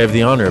 I have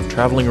the honor of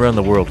traveling around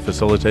the world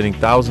facilitating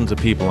thousands of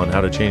people on how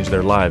to change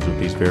their lives with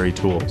these very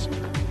tools.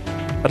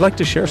 I'd like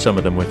to share some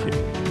of them with you.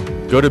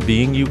 Go to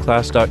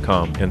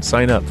beingyouclass.com and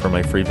sign up for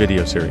my free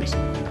video series.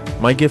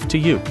 My gift to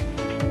you.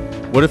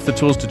 What if the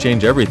tools to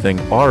change everything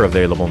are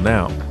available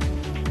now?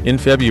 In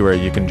February,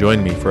 you can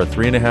join me for a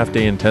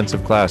 3.5-day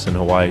intensive class in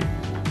Hawaii.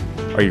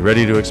 Are you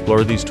ready to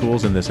explore these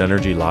tools in this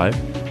energy live?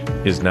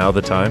 Is now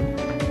the time?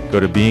 Go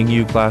to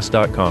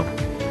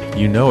beingyouclass.com.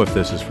 You know if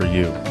this is for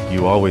you.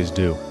 You always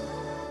do.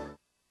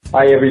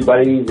 Hi,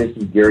 everybody. This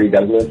is Gary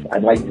Douglas.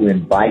 I'd like to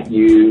invite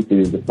you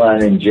to the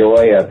fun and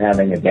joy of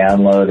having a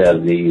download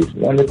of these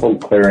wonderful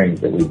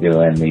clearings that we do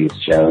in these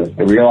shows.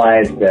 I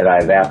realize that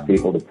I've asked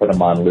people to put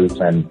them on loose,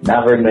 and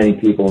not very many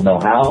people know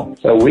how.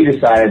 So we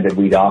decided that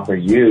we'd offer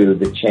you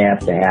the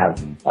chance to have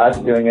us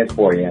doing it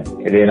for you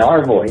and in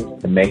our voice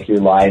to make your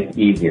life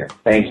easier.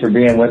 Thanks for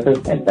being with us,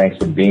 and thanks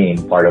for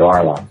being part of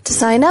our life. To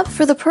sign up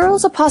for the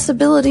Pearls of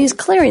Possibilities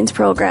Clearings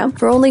Program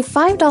for only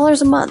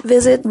 $5 a month,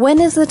 visit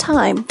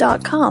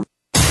whenisthetime.com.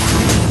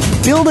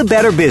 Build a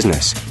better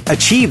business.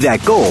 Achieve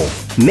that goal.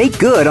 Make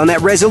good on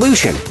that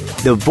resolution.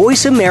 The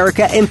Voice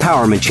America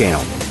Empowerment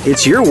Channel.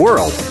 It's your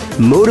world.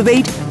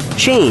 Motivate,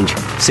 change,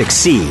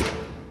 succeed.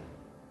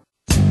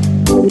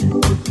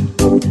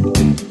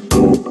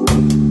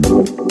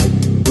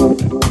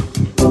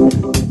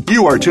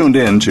 You are tuned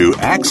in to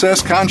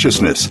Access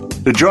Consciousness.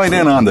 To join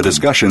in on the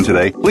discussion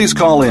today, please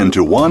call in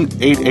to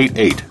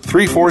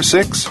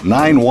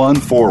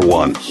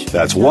 1-888-346-9141.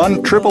 That's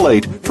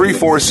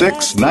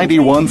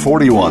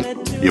 1-888-346-9141.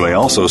 You may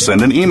also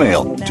send an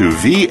email to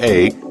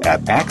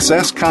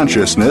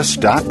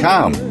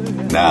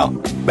va@accessconsciousness.com. Now,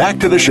 back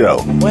to the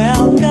show.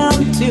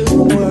 Welcome to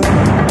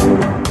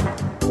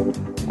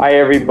Hi,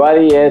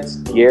 everybody. It's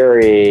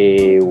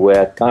Gary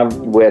with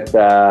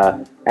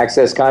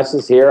Access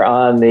Consciousness here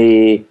on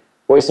the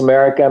Voice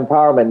America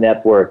Empowerment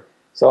Network.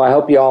 So I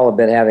hope you all have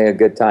been having a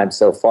good time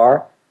so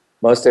far.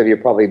 Most of you are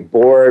probably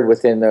bored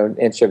within an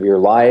inch of your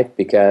life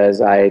because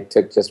I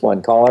took just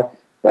one caller.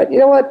 But you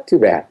know what? Too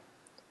bad.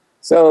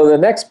 So the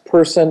next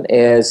person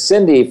is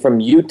Cindy from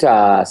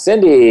Utah.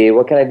 Cindy,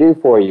 what can I do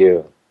for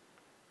you?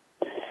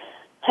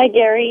 Hi,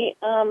 Gary.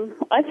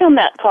 I found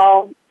that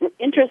call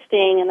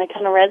interesting, and I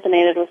kind of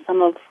resonated with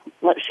some of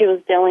what she was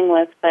dealing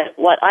with. But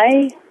what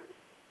I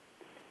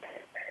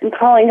am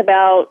calling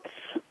about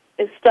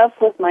is stuff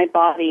with my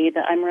body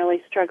that I'm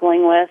really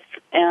struggling with,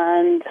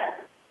 and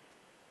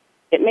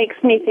it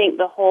makes me think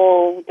the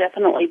whole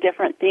definitely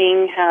different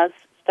thing has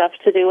stuff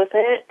to do with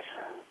it.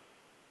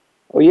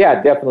 Oh, yeah,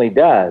 it definitely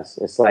does.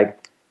 It's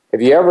like,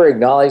 have you ever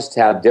acknowledged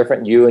how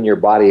different you and your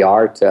body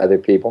are to other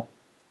people?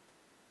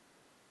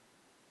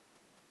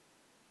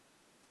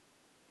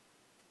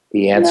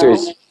 The answer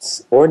is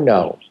yes or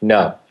no.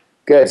 No.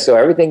 Good. So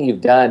everything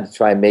you've done to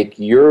try and make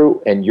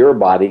you and your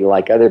body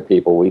like other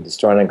people, we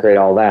destroy and create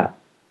all that.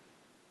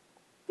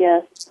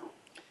 Yes.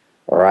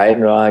 All right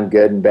and wrong,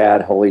 good and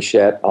bad, holy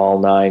shit, all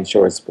nine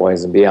shorts,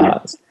 boys, and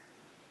beyonds.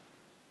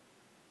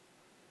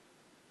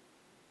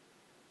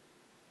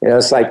 You know,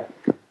 it's like,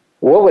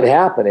 what would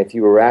happen if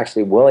you were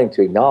actually willing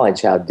to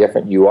acknowledge how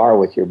different you are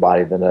with your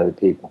body than other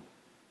people?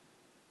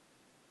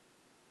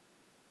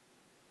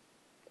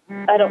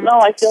 I don't know.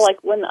 I feel like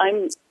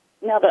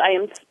now that I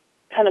am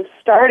kind of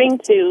starting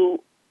to,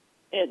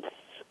 it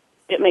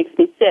makes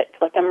me sick.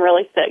 Like I'm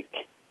really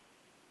sick.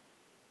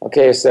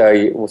 Okay, so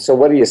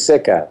what are you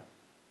sick of?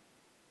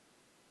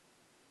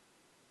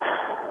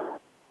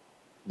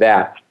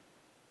 That.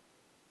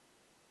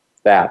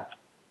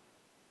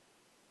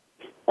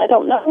 I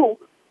don't know.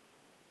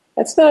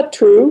 That's not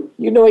true.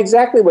 You know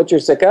exactly what you're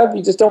sick of.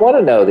 You just don't want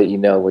to know that you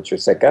know what you're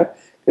sick of.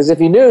 Because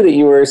if you knew that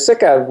you were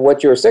sick of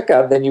what you were sick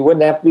of, then you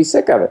wouldn't have to be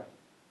sick of it.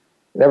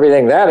 And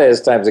everything that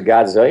is times a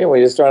Godzillion,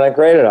 we just try to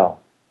create it all.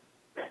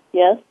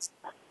 Yes.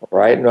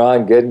 Right and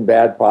wrong, good and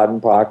bad, pod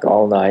and pock,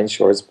 all nine,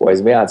 shorts, boys,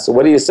 and beyond. So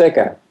what are you sick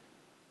of?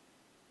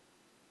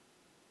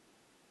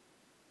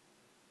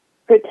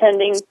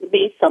 Pretending to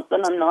be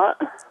something I'm not.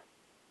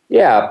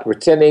 Yeah,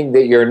 pretending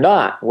that you're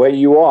not what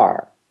you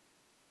are.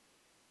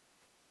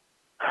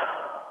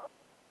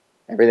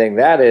 Everything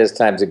that is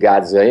times a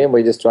Godzillion,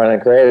 we just try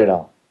to create it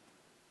all.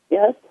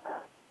 Yes.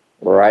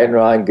 Right and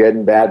wrong, good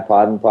and bad,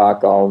 pod and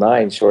pock, all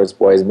nine, shorts,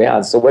 boys, and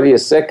beyond. So what are you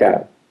sick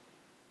of?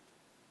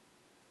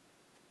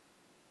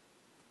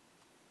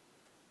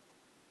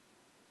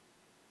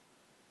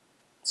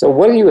 So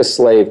what are you a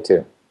slave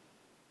to?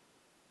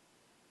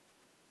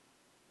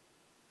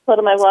 What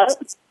am I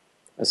what?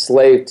 A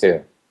slave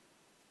to.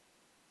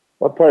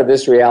 What part of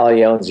this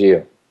reality owns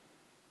you?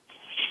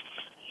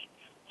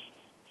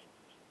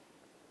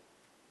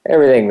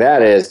 Everything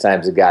that is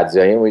times a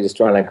Godzillion, we just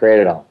try to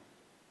create it all.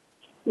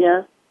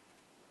 Yeah.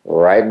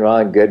 Right and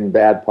wrong, good and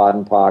bad, pod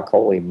and pock,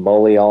 holy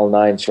moly, all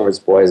nine, shorts,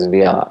 boys, and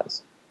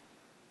beyonds.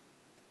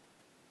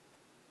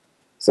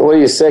 So what are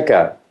you sick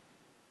of?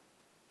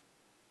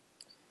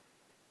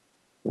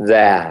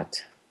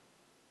 That.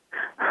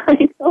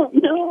 I don't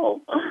know.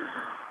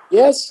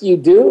 Yes, you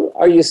do.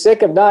 Are you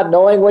sick of not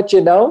knowing what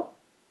you know?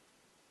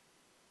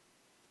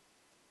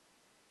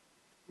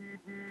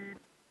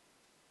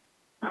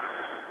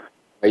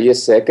 Are you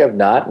sick of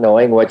not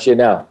knowing what you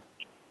know?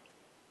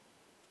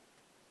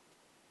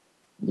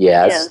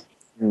 Yes.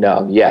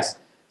 No. Yes.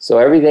 So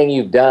everything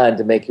you've done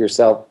to make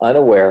yourself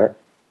unaware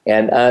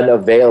and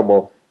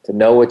unavailable to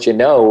know what you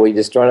know, we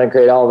just try to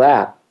create all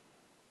that.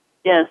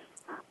 Yes.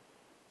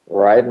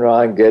 Right and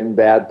wrong, good and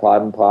bad,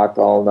 pod and pock,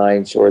 all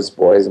nine, shorts,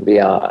 boys, and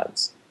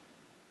beyonds.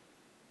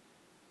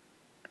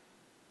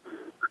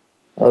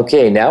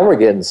 Okay, now we're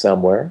getting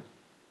somewhere.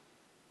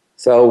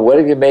 So what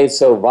have you made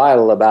so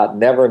vital about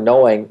never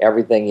knowing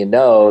everything you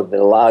know that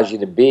allows you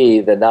to be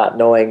the not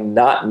knowing,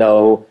 not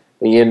know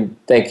that you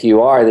think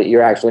you are that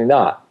you're actually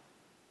not?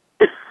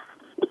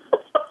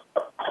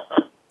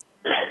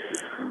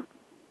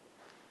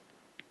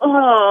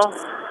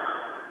 Oh.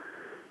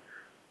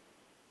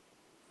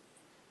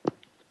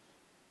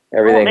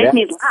 Everything Make that,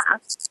 me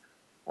laugh.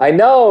 I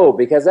know,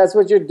 because that's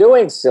what you're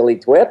doing, silly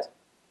twit.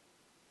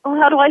 Well,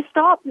 how do I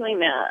stop doing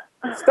that?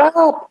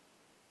 Stop.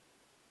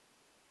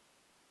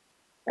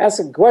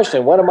 Ask a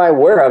question. What am I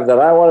aware of that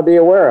I want to be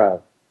aware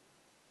of?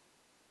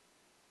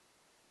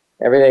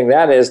 Everything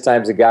that is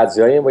times a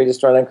godzillion, we just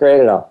try to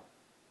create it all.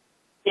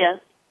 Yes.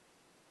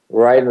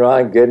 Right and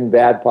wrong, good and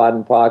bad, pod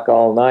and pock,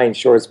 all nine,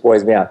 shorts,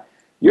 boys, beyond.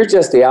 You're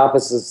just the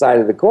opposite side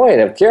of the coin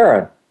of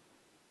Karen.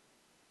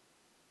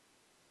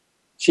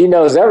 She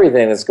knows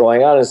everything that's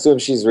going on and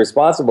assumes she's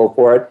responsible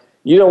for it.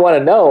 You don't want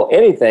to know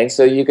anything,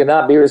 so you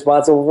cannot be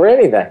responsible for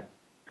anything.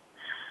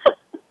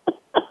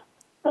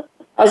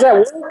 How's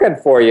that working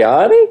for you,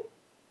 honey?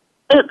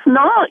 It's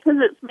not, because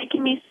it's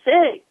making me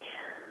sick.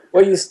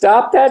 Will you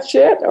stop that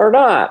shit or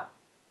not?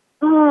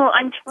 Oh,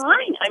 I'm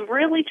trying. I'm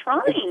really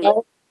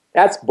trying.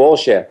 That's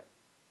bullshit.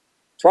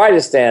 Try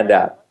to stand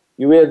up.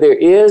 You either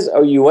is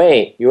or you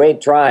ain't. You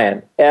ain't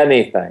trying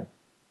anything.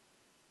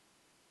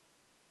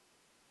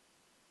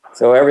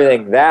 So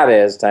everything that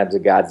is times a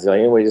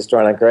godzillion, we just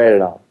trying to create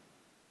it all.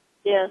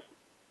 Yes.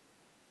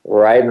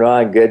 Right and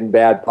wrong, good and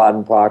bad, pod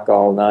and pock,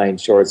 all nine,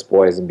 shorts,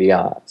 boys, and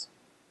beyonds.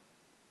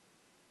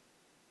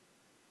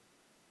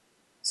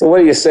 So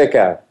what are you sick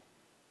of?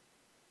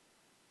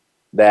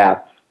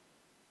 That.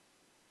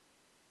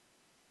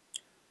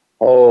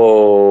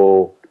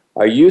 Oh,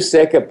 are you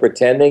sick of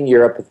pretending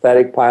you're a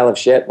pathetic pile of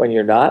shit when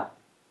you're not?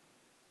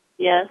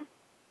 Yes.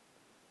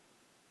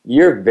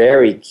 You're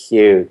very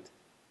cute,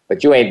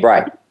 but you ain't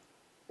bright.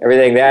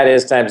 Everything that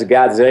is times a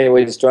godzillion,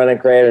 we just trying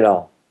to create it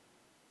all.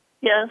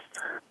 Yes.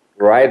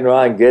 Right and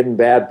wrong, good and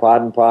bad,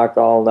 pod and pock,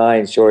 all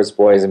nine, shorts,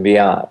 boys, and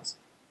beyonds.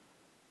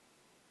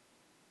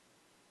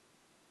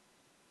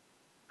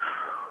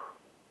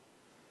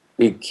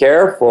 Be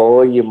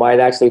careful, you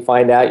might actually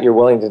find out you're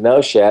willing to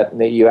know shit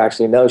and that you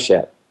actually know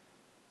shit.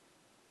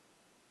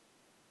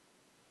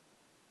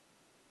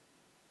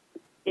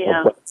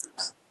 Yeah.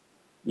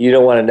 You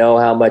don't want to know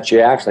how much you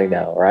actually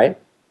know, right?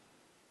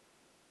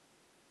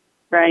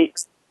 Right.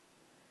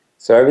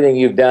 So everything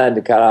you've done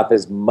to cut off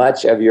as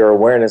much of your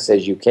awareness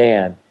as you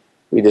can,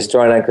 we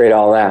destroy and uncreate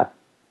all that.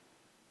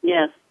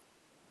 Yes.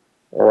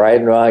 Right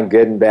and wrong,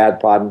 good and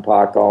bad, pod and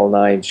pock, all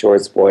nine,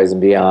 shorts, boys,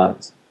 and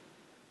beyonds.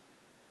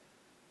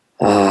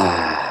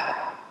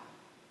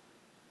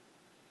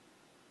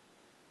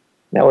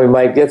 Now we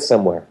might get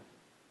somewhere.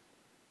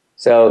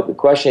 So the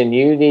question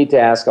you need to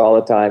ask all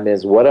the time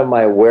is, what am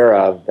I aware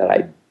of that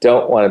I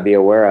don't want to be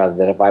aware of,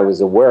 that if I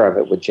was aware of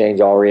it would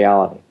change all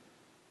reality?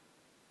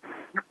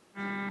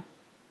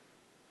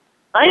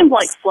 I am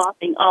like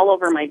flopping all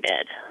over my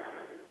bed.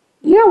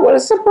 Yeah, what a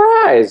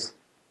surprise.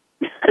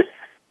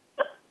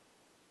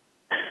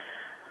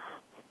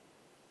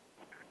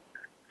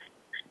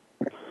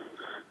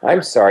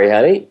 I'm sorry,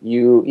 honey.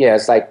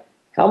 It's like,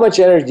 how much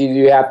energy do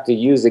you have to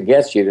use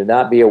against you to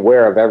not be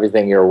aware of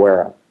everything you're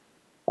aware of?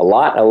 A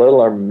lot, a little,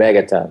 or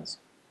megatons?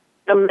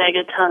 A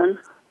megaton.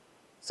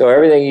 So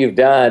everything you've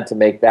done to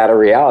make that a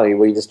reality,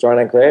 we just try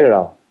and create it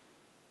all.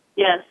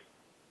 Yes.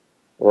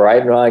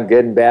 Right and wrong,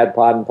 good and bad,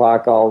 pod and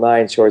pock, all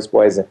nine, shorts,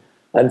 boys.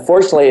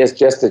 Unfortunately, it's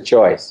just a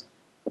choice.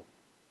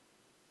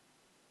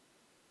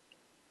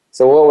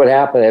 So what would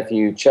happen if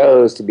you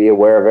chose to be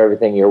aware of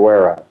everything you're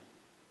aware of?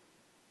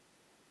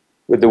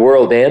 Would the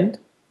world end?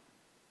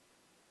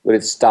 Would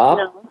it stop?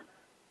 No.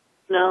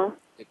 No.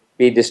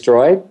 Be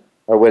destroyed?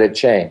 Or would it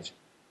change?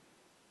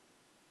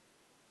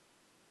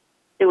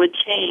 It would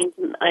change,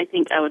 and I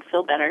think I would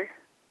feel better.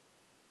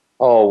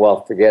 Oh,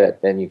 well, forget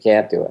it. Then you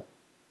can't do it.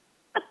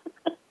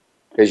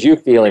 Because you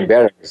feeling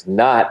better is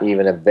not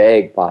even a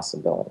vague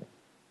possibility.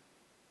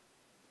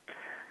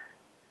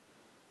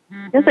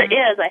 Yes, it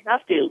is. I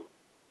have to.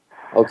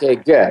 Okay,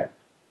 good.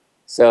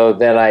 So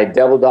then I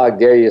double dog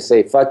dare you to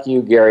say, fuck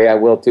you, Gary, I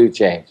will too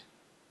change.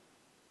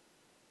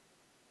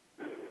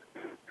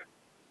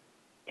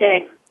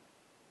 Okay.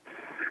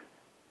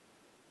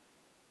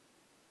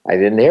 I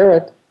didn't hear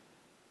it.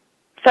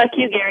 Fuck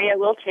you, Gary, I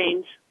will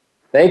change.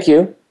 Thank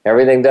you.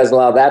 Everything doesn't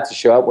allow that to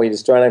show up when you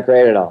destroy and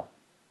create it all.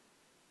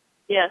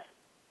 Yes.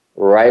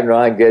 Right and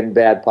wrong, good and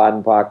bad, pod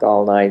and pock,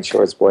 all nine,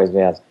 shorts, boys, and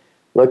beyonds.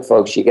 Look,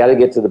 folks, you got to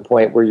get to the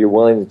point where you're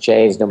willing to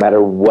change no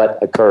matter what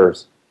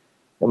occurs.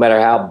 No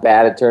matter how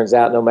bad it turns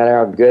out, no matter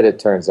how good it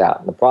turns out.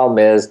 And the problem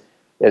is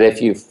that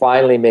if you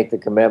finally make the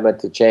commitment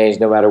to change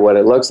no matter what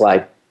it looks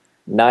like,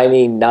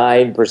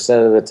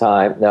 99% of the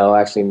time, no,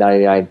 actually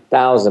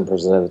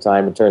 99,000% of the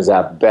time, it turns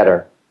out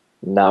better,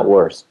 not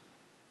worse.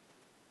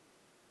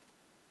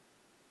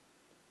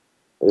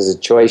 There's a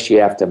choice you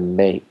have to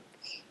make.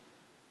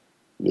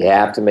 You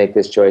have to make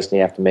this choice and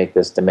you have to make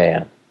this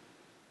demand.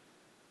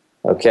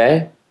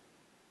 Okay?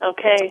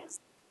 Okay.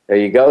 There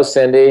you go,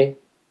 Cindy.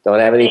 Don't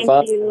have any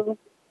fun. Thank you.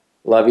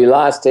 Love you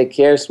lots. Take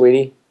care,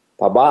 sweetie.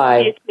 Bye-bye.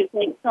 You too.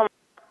 Thanks so much.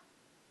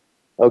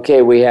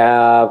 Okay, we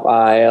have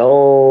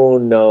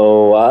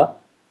Ionoa.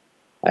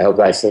 I hope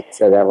I said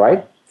that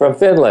right. From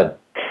Finland.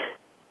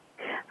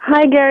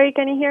 Hi, Gary.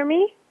 Can you hear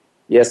me?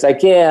 Yes, I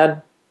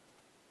can.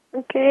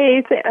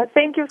 Okay.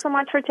 Thank you so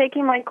much for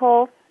taking my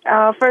call.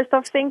 First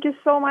off, thank you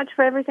so much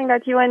for everything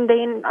that you and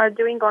Dane are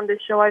doing on the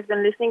show. I've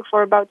been listening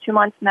for about 2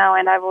 months now,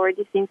 and I've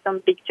already seen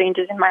some big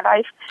changes in my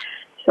life.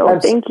 So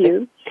thank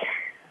you.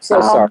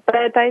 So sorry.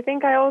 But I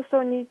think I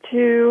also need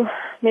to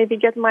maybe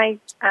get my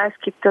ass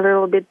kicked a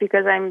little bit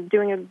because I'm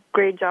doing a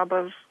great job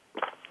of,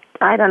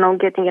 I don't know,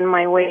 getting in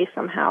my way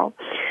somehow.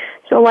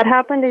 So what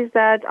happened is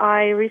that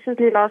I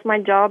recently lost my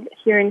job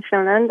here in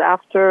Finland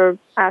after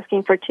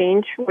asking for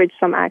change with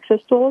some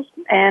access tools,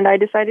 and I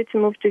decided to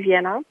move to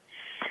Vienna.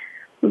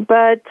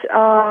 But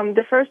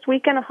the first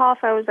week and a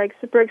half, I was like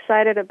super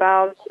excited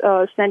about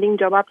sending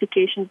job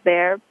applications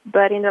there.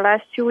 But in the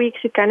last 2 weeks,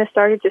 it kind of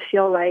started to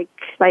feel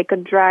like a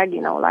drag,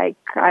 you know, like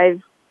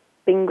I've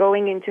been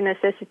going into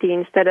necessity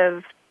instead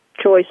of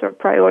choice or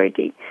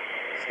priority.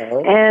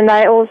 So? And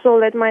I also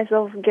let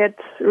myself get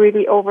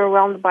really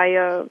overwhelmed by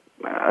a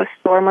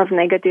storm of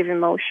negative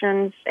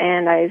emotions,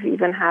 and I've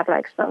even had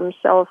like some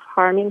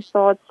self-harming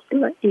thoughts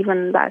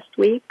even last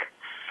week.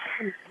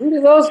 Who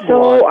do those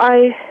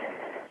belong?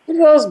 Who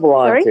do those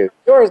belong to?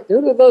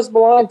 Who do those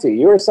belong to?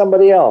 You or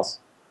somebody else?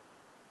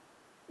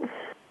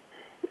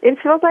 It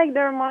feels like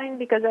they're mine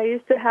because I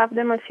used to have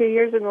them a few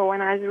years ago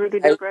when I was really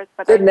depressed.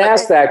 But I didn't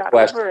ask that got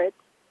question. over it.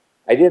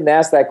 I didn't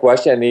ask that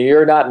question. And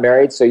you're not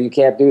married, so you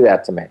can't do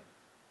that to me.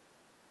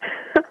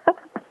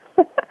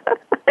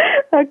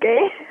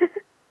 Okay.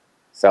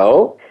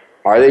 So,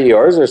 are they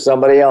yours or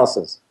somebody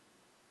else's?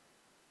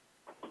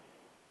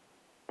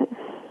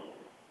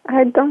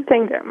 I don't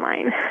think they're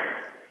mine.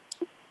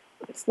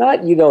 It's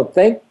not you don't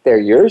think they're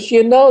yours.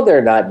 You know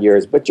they're not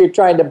yours, but you're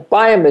trying to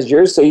buy them as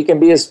yours so you can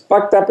be as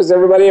fucked up as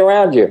everybody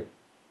around you.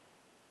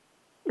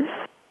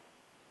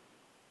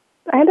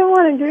 I don't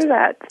want to do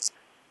that.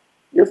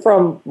 You're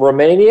from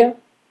Romania?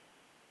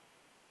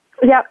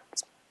 Yep.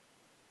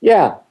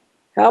 Yeah.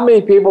 How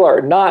many people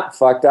are not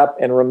fucked up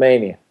in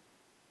Romania?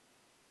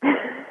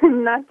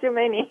 Not too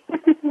many.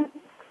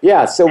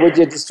 Yeah, so would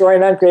you destroy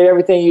and uncreate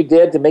everything you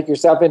did to make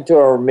yourself into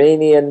a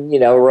Romanian,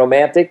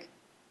 romantic?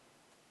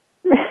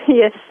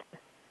 Yes.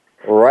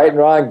 Right and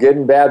wrong, good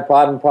and bad,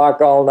 pot and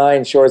pock, all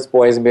nine, shorts,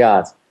 boys, and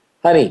beyonds.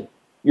 Honey,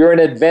 you're an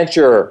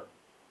adventurer.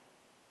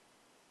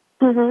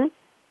 Mm-hmm.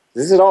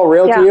 Is it all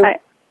real to you?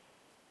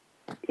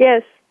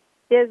 Yes.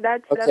 Yes,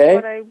 that's what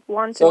I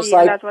want to be,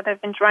 and that's what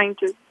I've been trying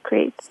to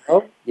create.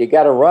 Oh, you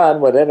got to run.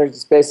 What energy,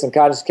 space, and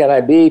consciousness can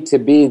I be to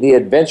be the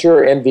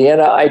adventurer in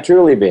Vienna I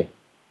truly be?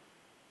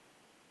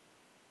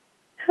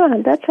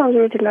 Huh, that sounds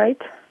really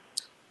light.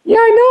 Yeah,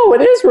 I know.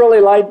 It is really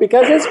light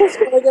because it's what's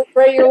going to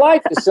create your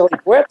life, you silly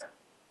quit.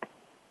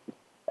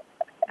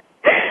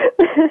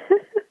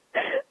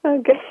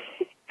 Okay.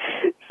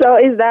 So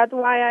is that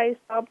why I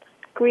stopped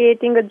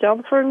creating a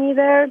job for me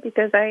there?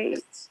 Because I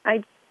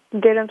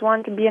didn't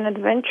want to be an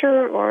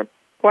adventurer? Or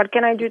what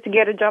can I do to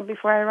get a job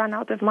before I run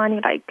out of money,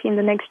 like in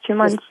the next 2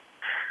 months?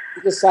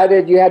 You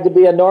decided you had to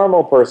be a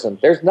normal person.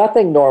 There's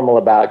nothing normal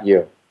about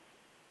you.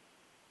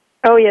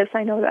 Oh, yes,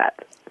 I know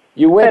that.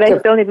 But I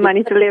still need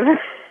money to live.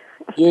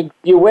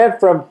 You went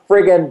from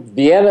friggin'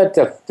 Vienna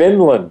to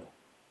Finland.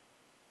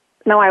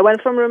 No, I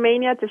went from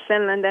Romania to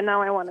Finland, and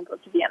now I want to go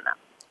to Vienna.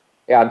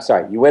 Yeah, I'm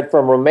sorry. You went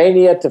from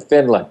Romania to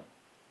Finland.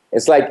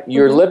 It's like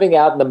you're living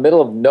out in the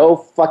middle of no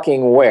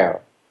fucking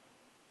where.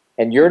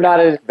 And you're not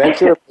an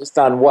adventurer based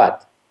on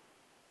what?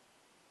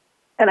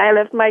 And I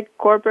left my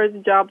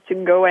corporate job to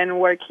go and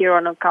work here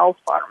on a cow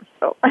farm.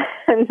 So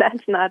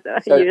that's not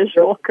a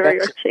usual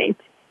career change.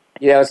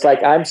 It's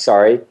like, I'm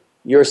sorry.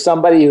 You're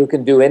somebody who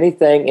can do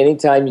anything,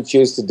 anytime you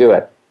choose to do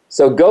it.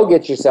 So go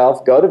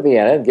to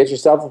Vienna and get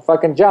yourself a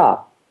fucking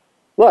job.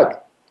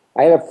 Look,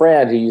 I had a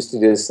friend who used to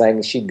do this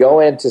thing. She'd go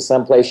into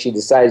some place she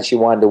decided she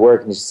wanted to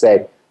work, and she'd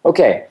say,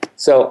 okay,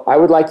 so I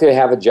would like to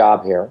have a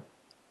job here.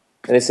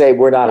 And they say,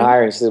 we're not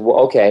hiring. She says, well,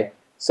 okay,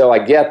 so I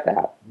get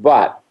that.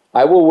 But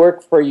I will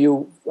work for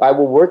you. I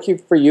will work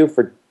for you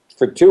for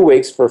 2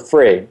 weeks for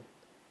free.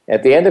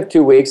 At the end of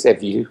 2 weeks,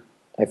 if you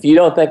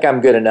don't think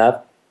I'm good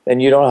enough, then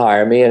you don't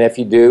hire me. And if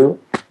you do,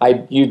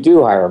 you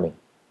do hire me.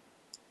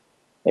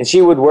 And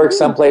she would work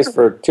someplace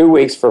for 2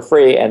 weeks for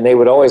free, and they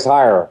would always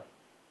hire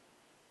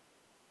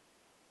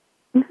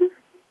her.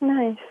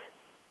 Nice.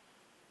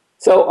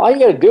 So all you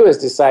got to do is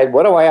decide,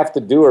 what do I have to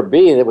do or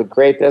be that would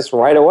create this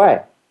right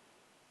away?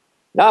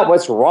 Not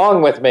what's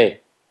wrong with me.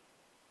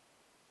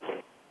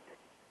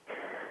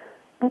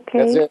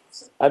 Okay.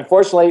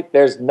 Unfortunately,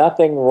 there's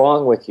nothing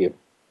wrong with you.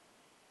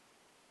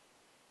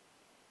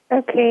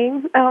 Okay.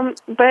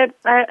 But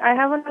I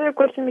have another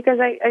question because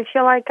I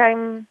feel like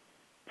I'm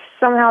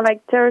somehow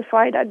like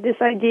terrified at this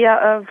idea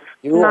of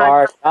You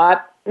are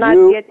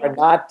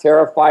not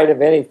terrified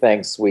of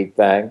anything, sweet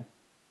thing.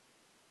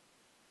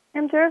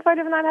 I'm terrified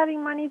of not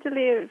having money to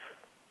live.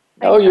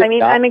 No, you're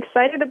not. I'm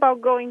excited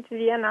about going to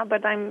Vienna,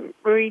 but I'm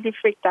really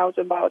freaked out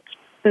about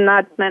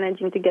not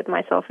managing to get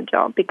myself a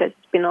job because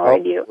it's been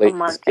already a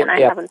month and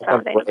I haven't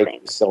found anything.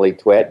 You silly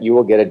twit. You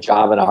will get a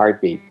job in a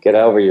heartbeat. Get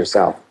over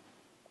yourself.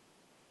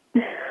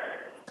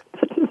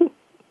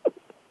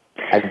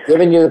 I've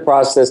given you the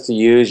process to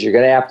use. You're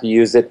going to have to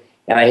use it.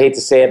 And I hate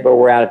to say it, but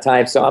we're out of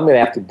time, so I'm going to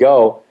have to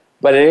go.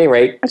 But at any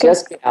rate,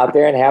 just get out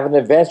there and have an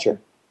adventure.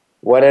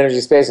 What energy,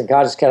 space, and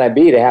consciousness can I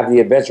be to have the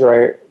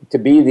adventure, to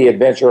be the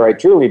adventurer I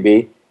truly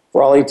be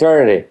for all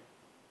eternity?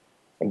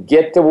 And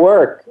get to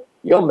work.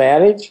 You'll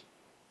manage.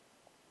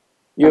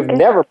 You've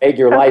never made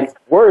your life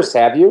worse,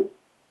 have you?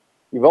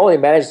 You've only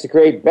managed to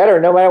create better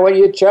no matter what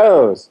you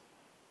chose.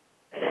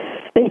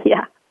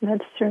 Yeah,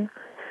 that's true.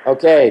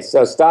 Okay,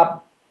 so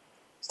stop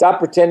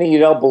pretending you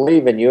don't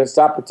believe in you and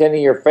stop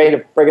pretending you're afraid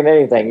of friggin'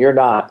 anything. You're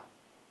not.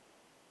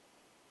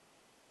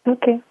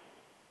 Okay,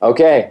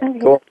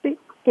 cool.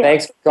 Yeah.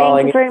 Thanks for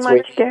calling. Thank you very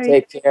much, Gary.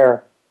 Take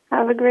care.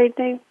 Have a great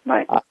day.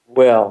 Bye. I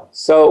will.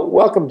 So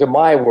welcome to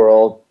my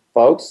world,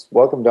 folks.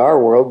 Welcome to our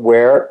world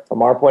where,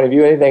 from our point of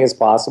view, anything is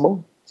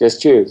possible.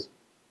 Just choose.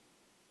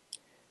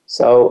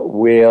 So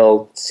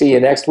we'll see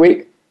you next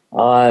week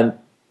on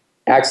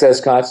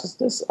Access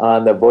Consciousness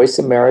on the Voice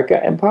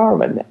America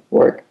Empowerment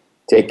Network.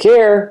 Take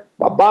care.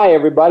 Bye-bye,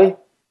 everybody.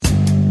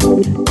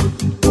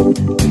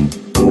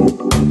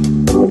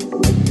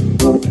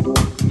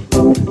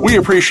 We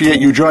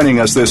appreciate you joining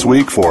us this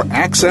week for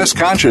Access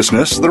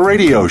Consciousness, the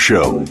radio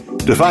show.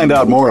 To find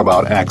out more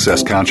about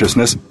Access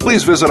Consciousness,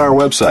 please visit our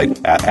website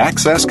at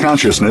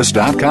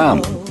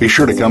accessconsciousness.com. Be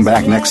sure to come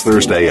back next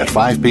Thursday at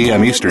 5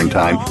 p.m. Eastern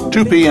Time,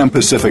 2 p.m.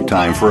 Pacific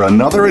Time for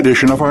another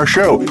edition of our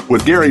show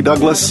with Gary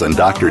Douglas and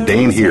Dr.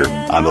 Dane here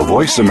on the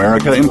Voice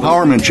America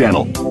Empowerment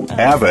Channel.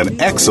 Have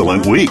an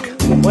excellent week.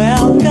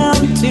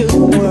 Welcome to the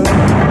world.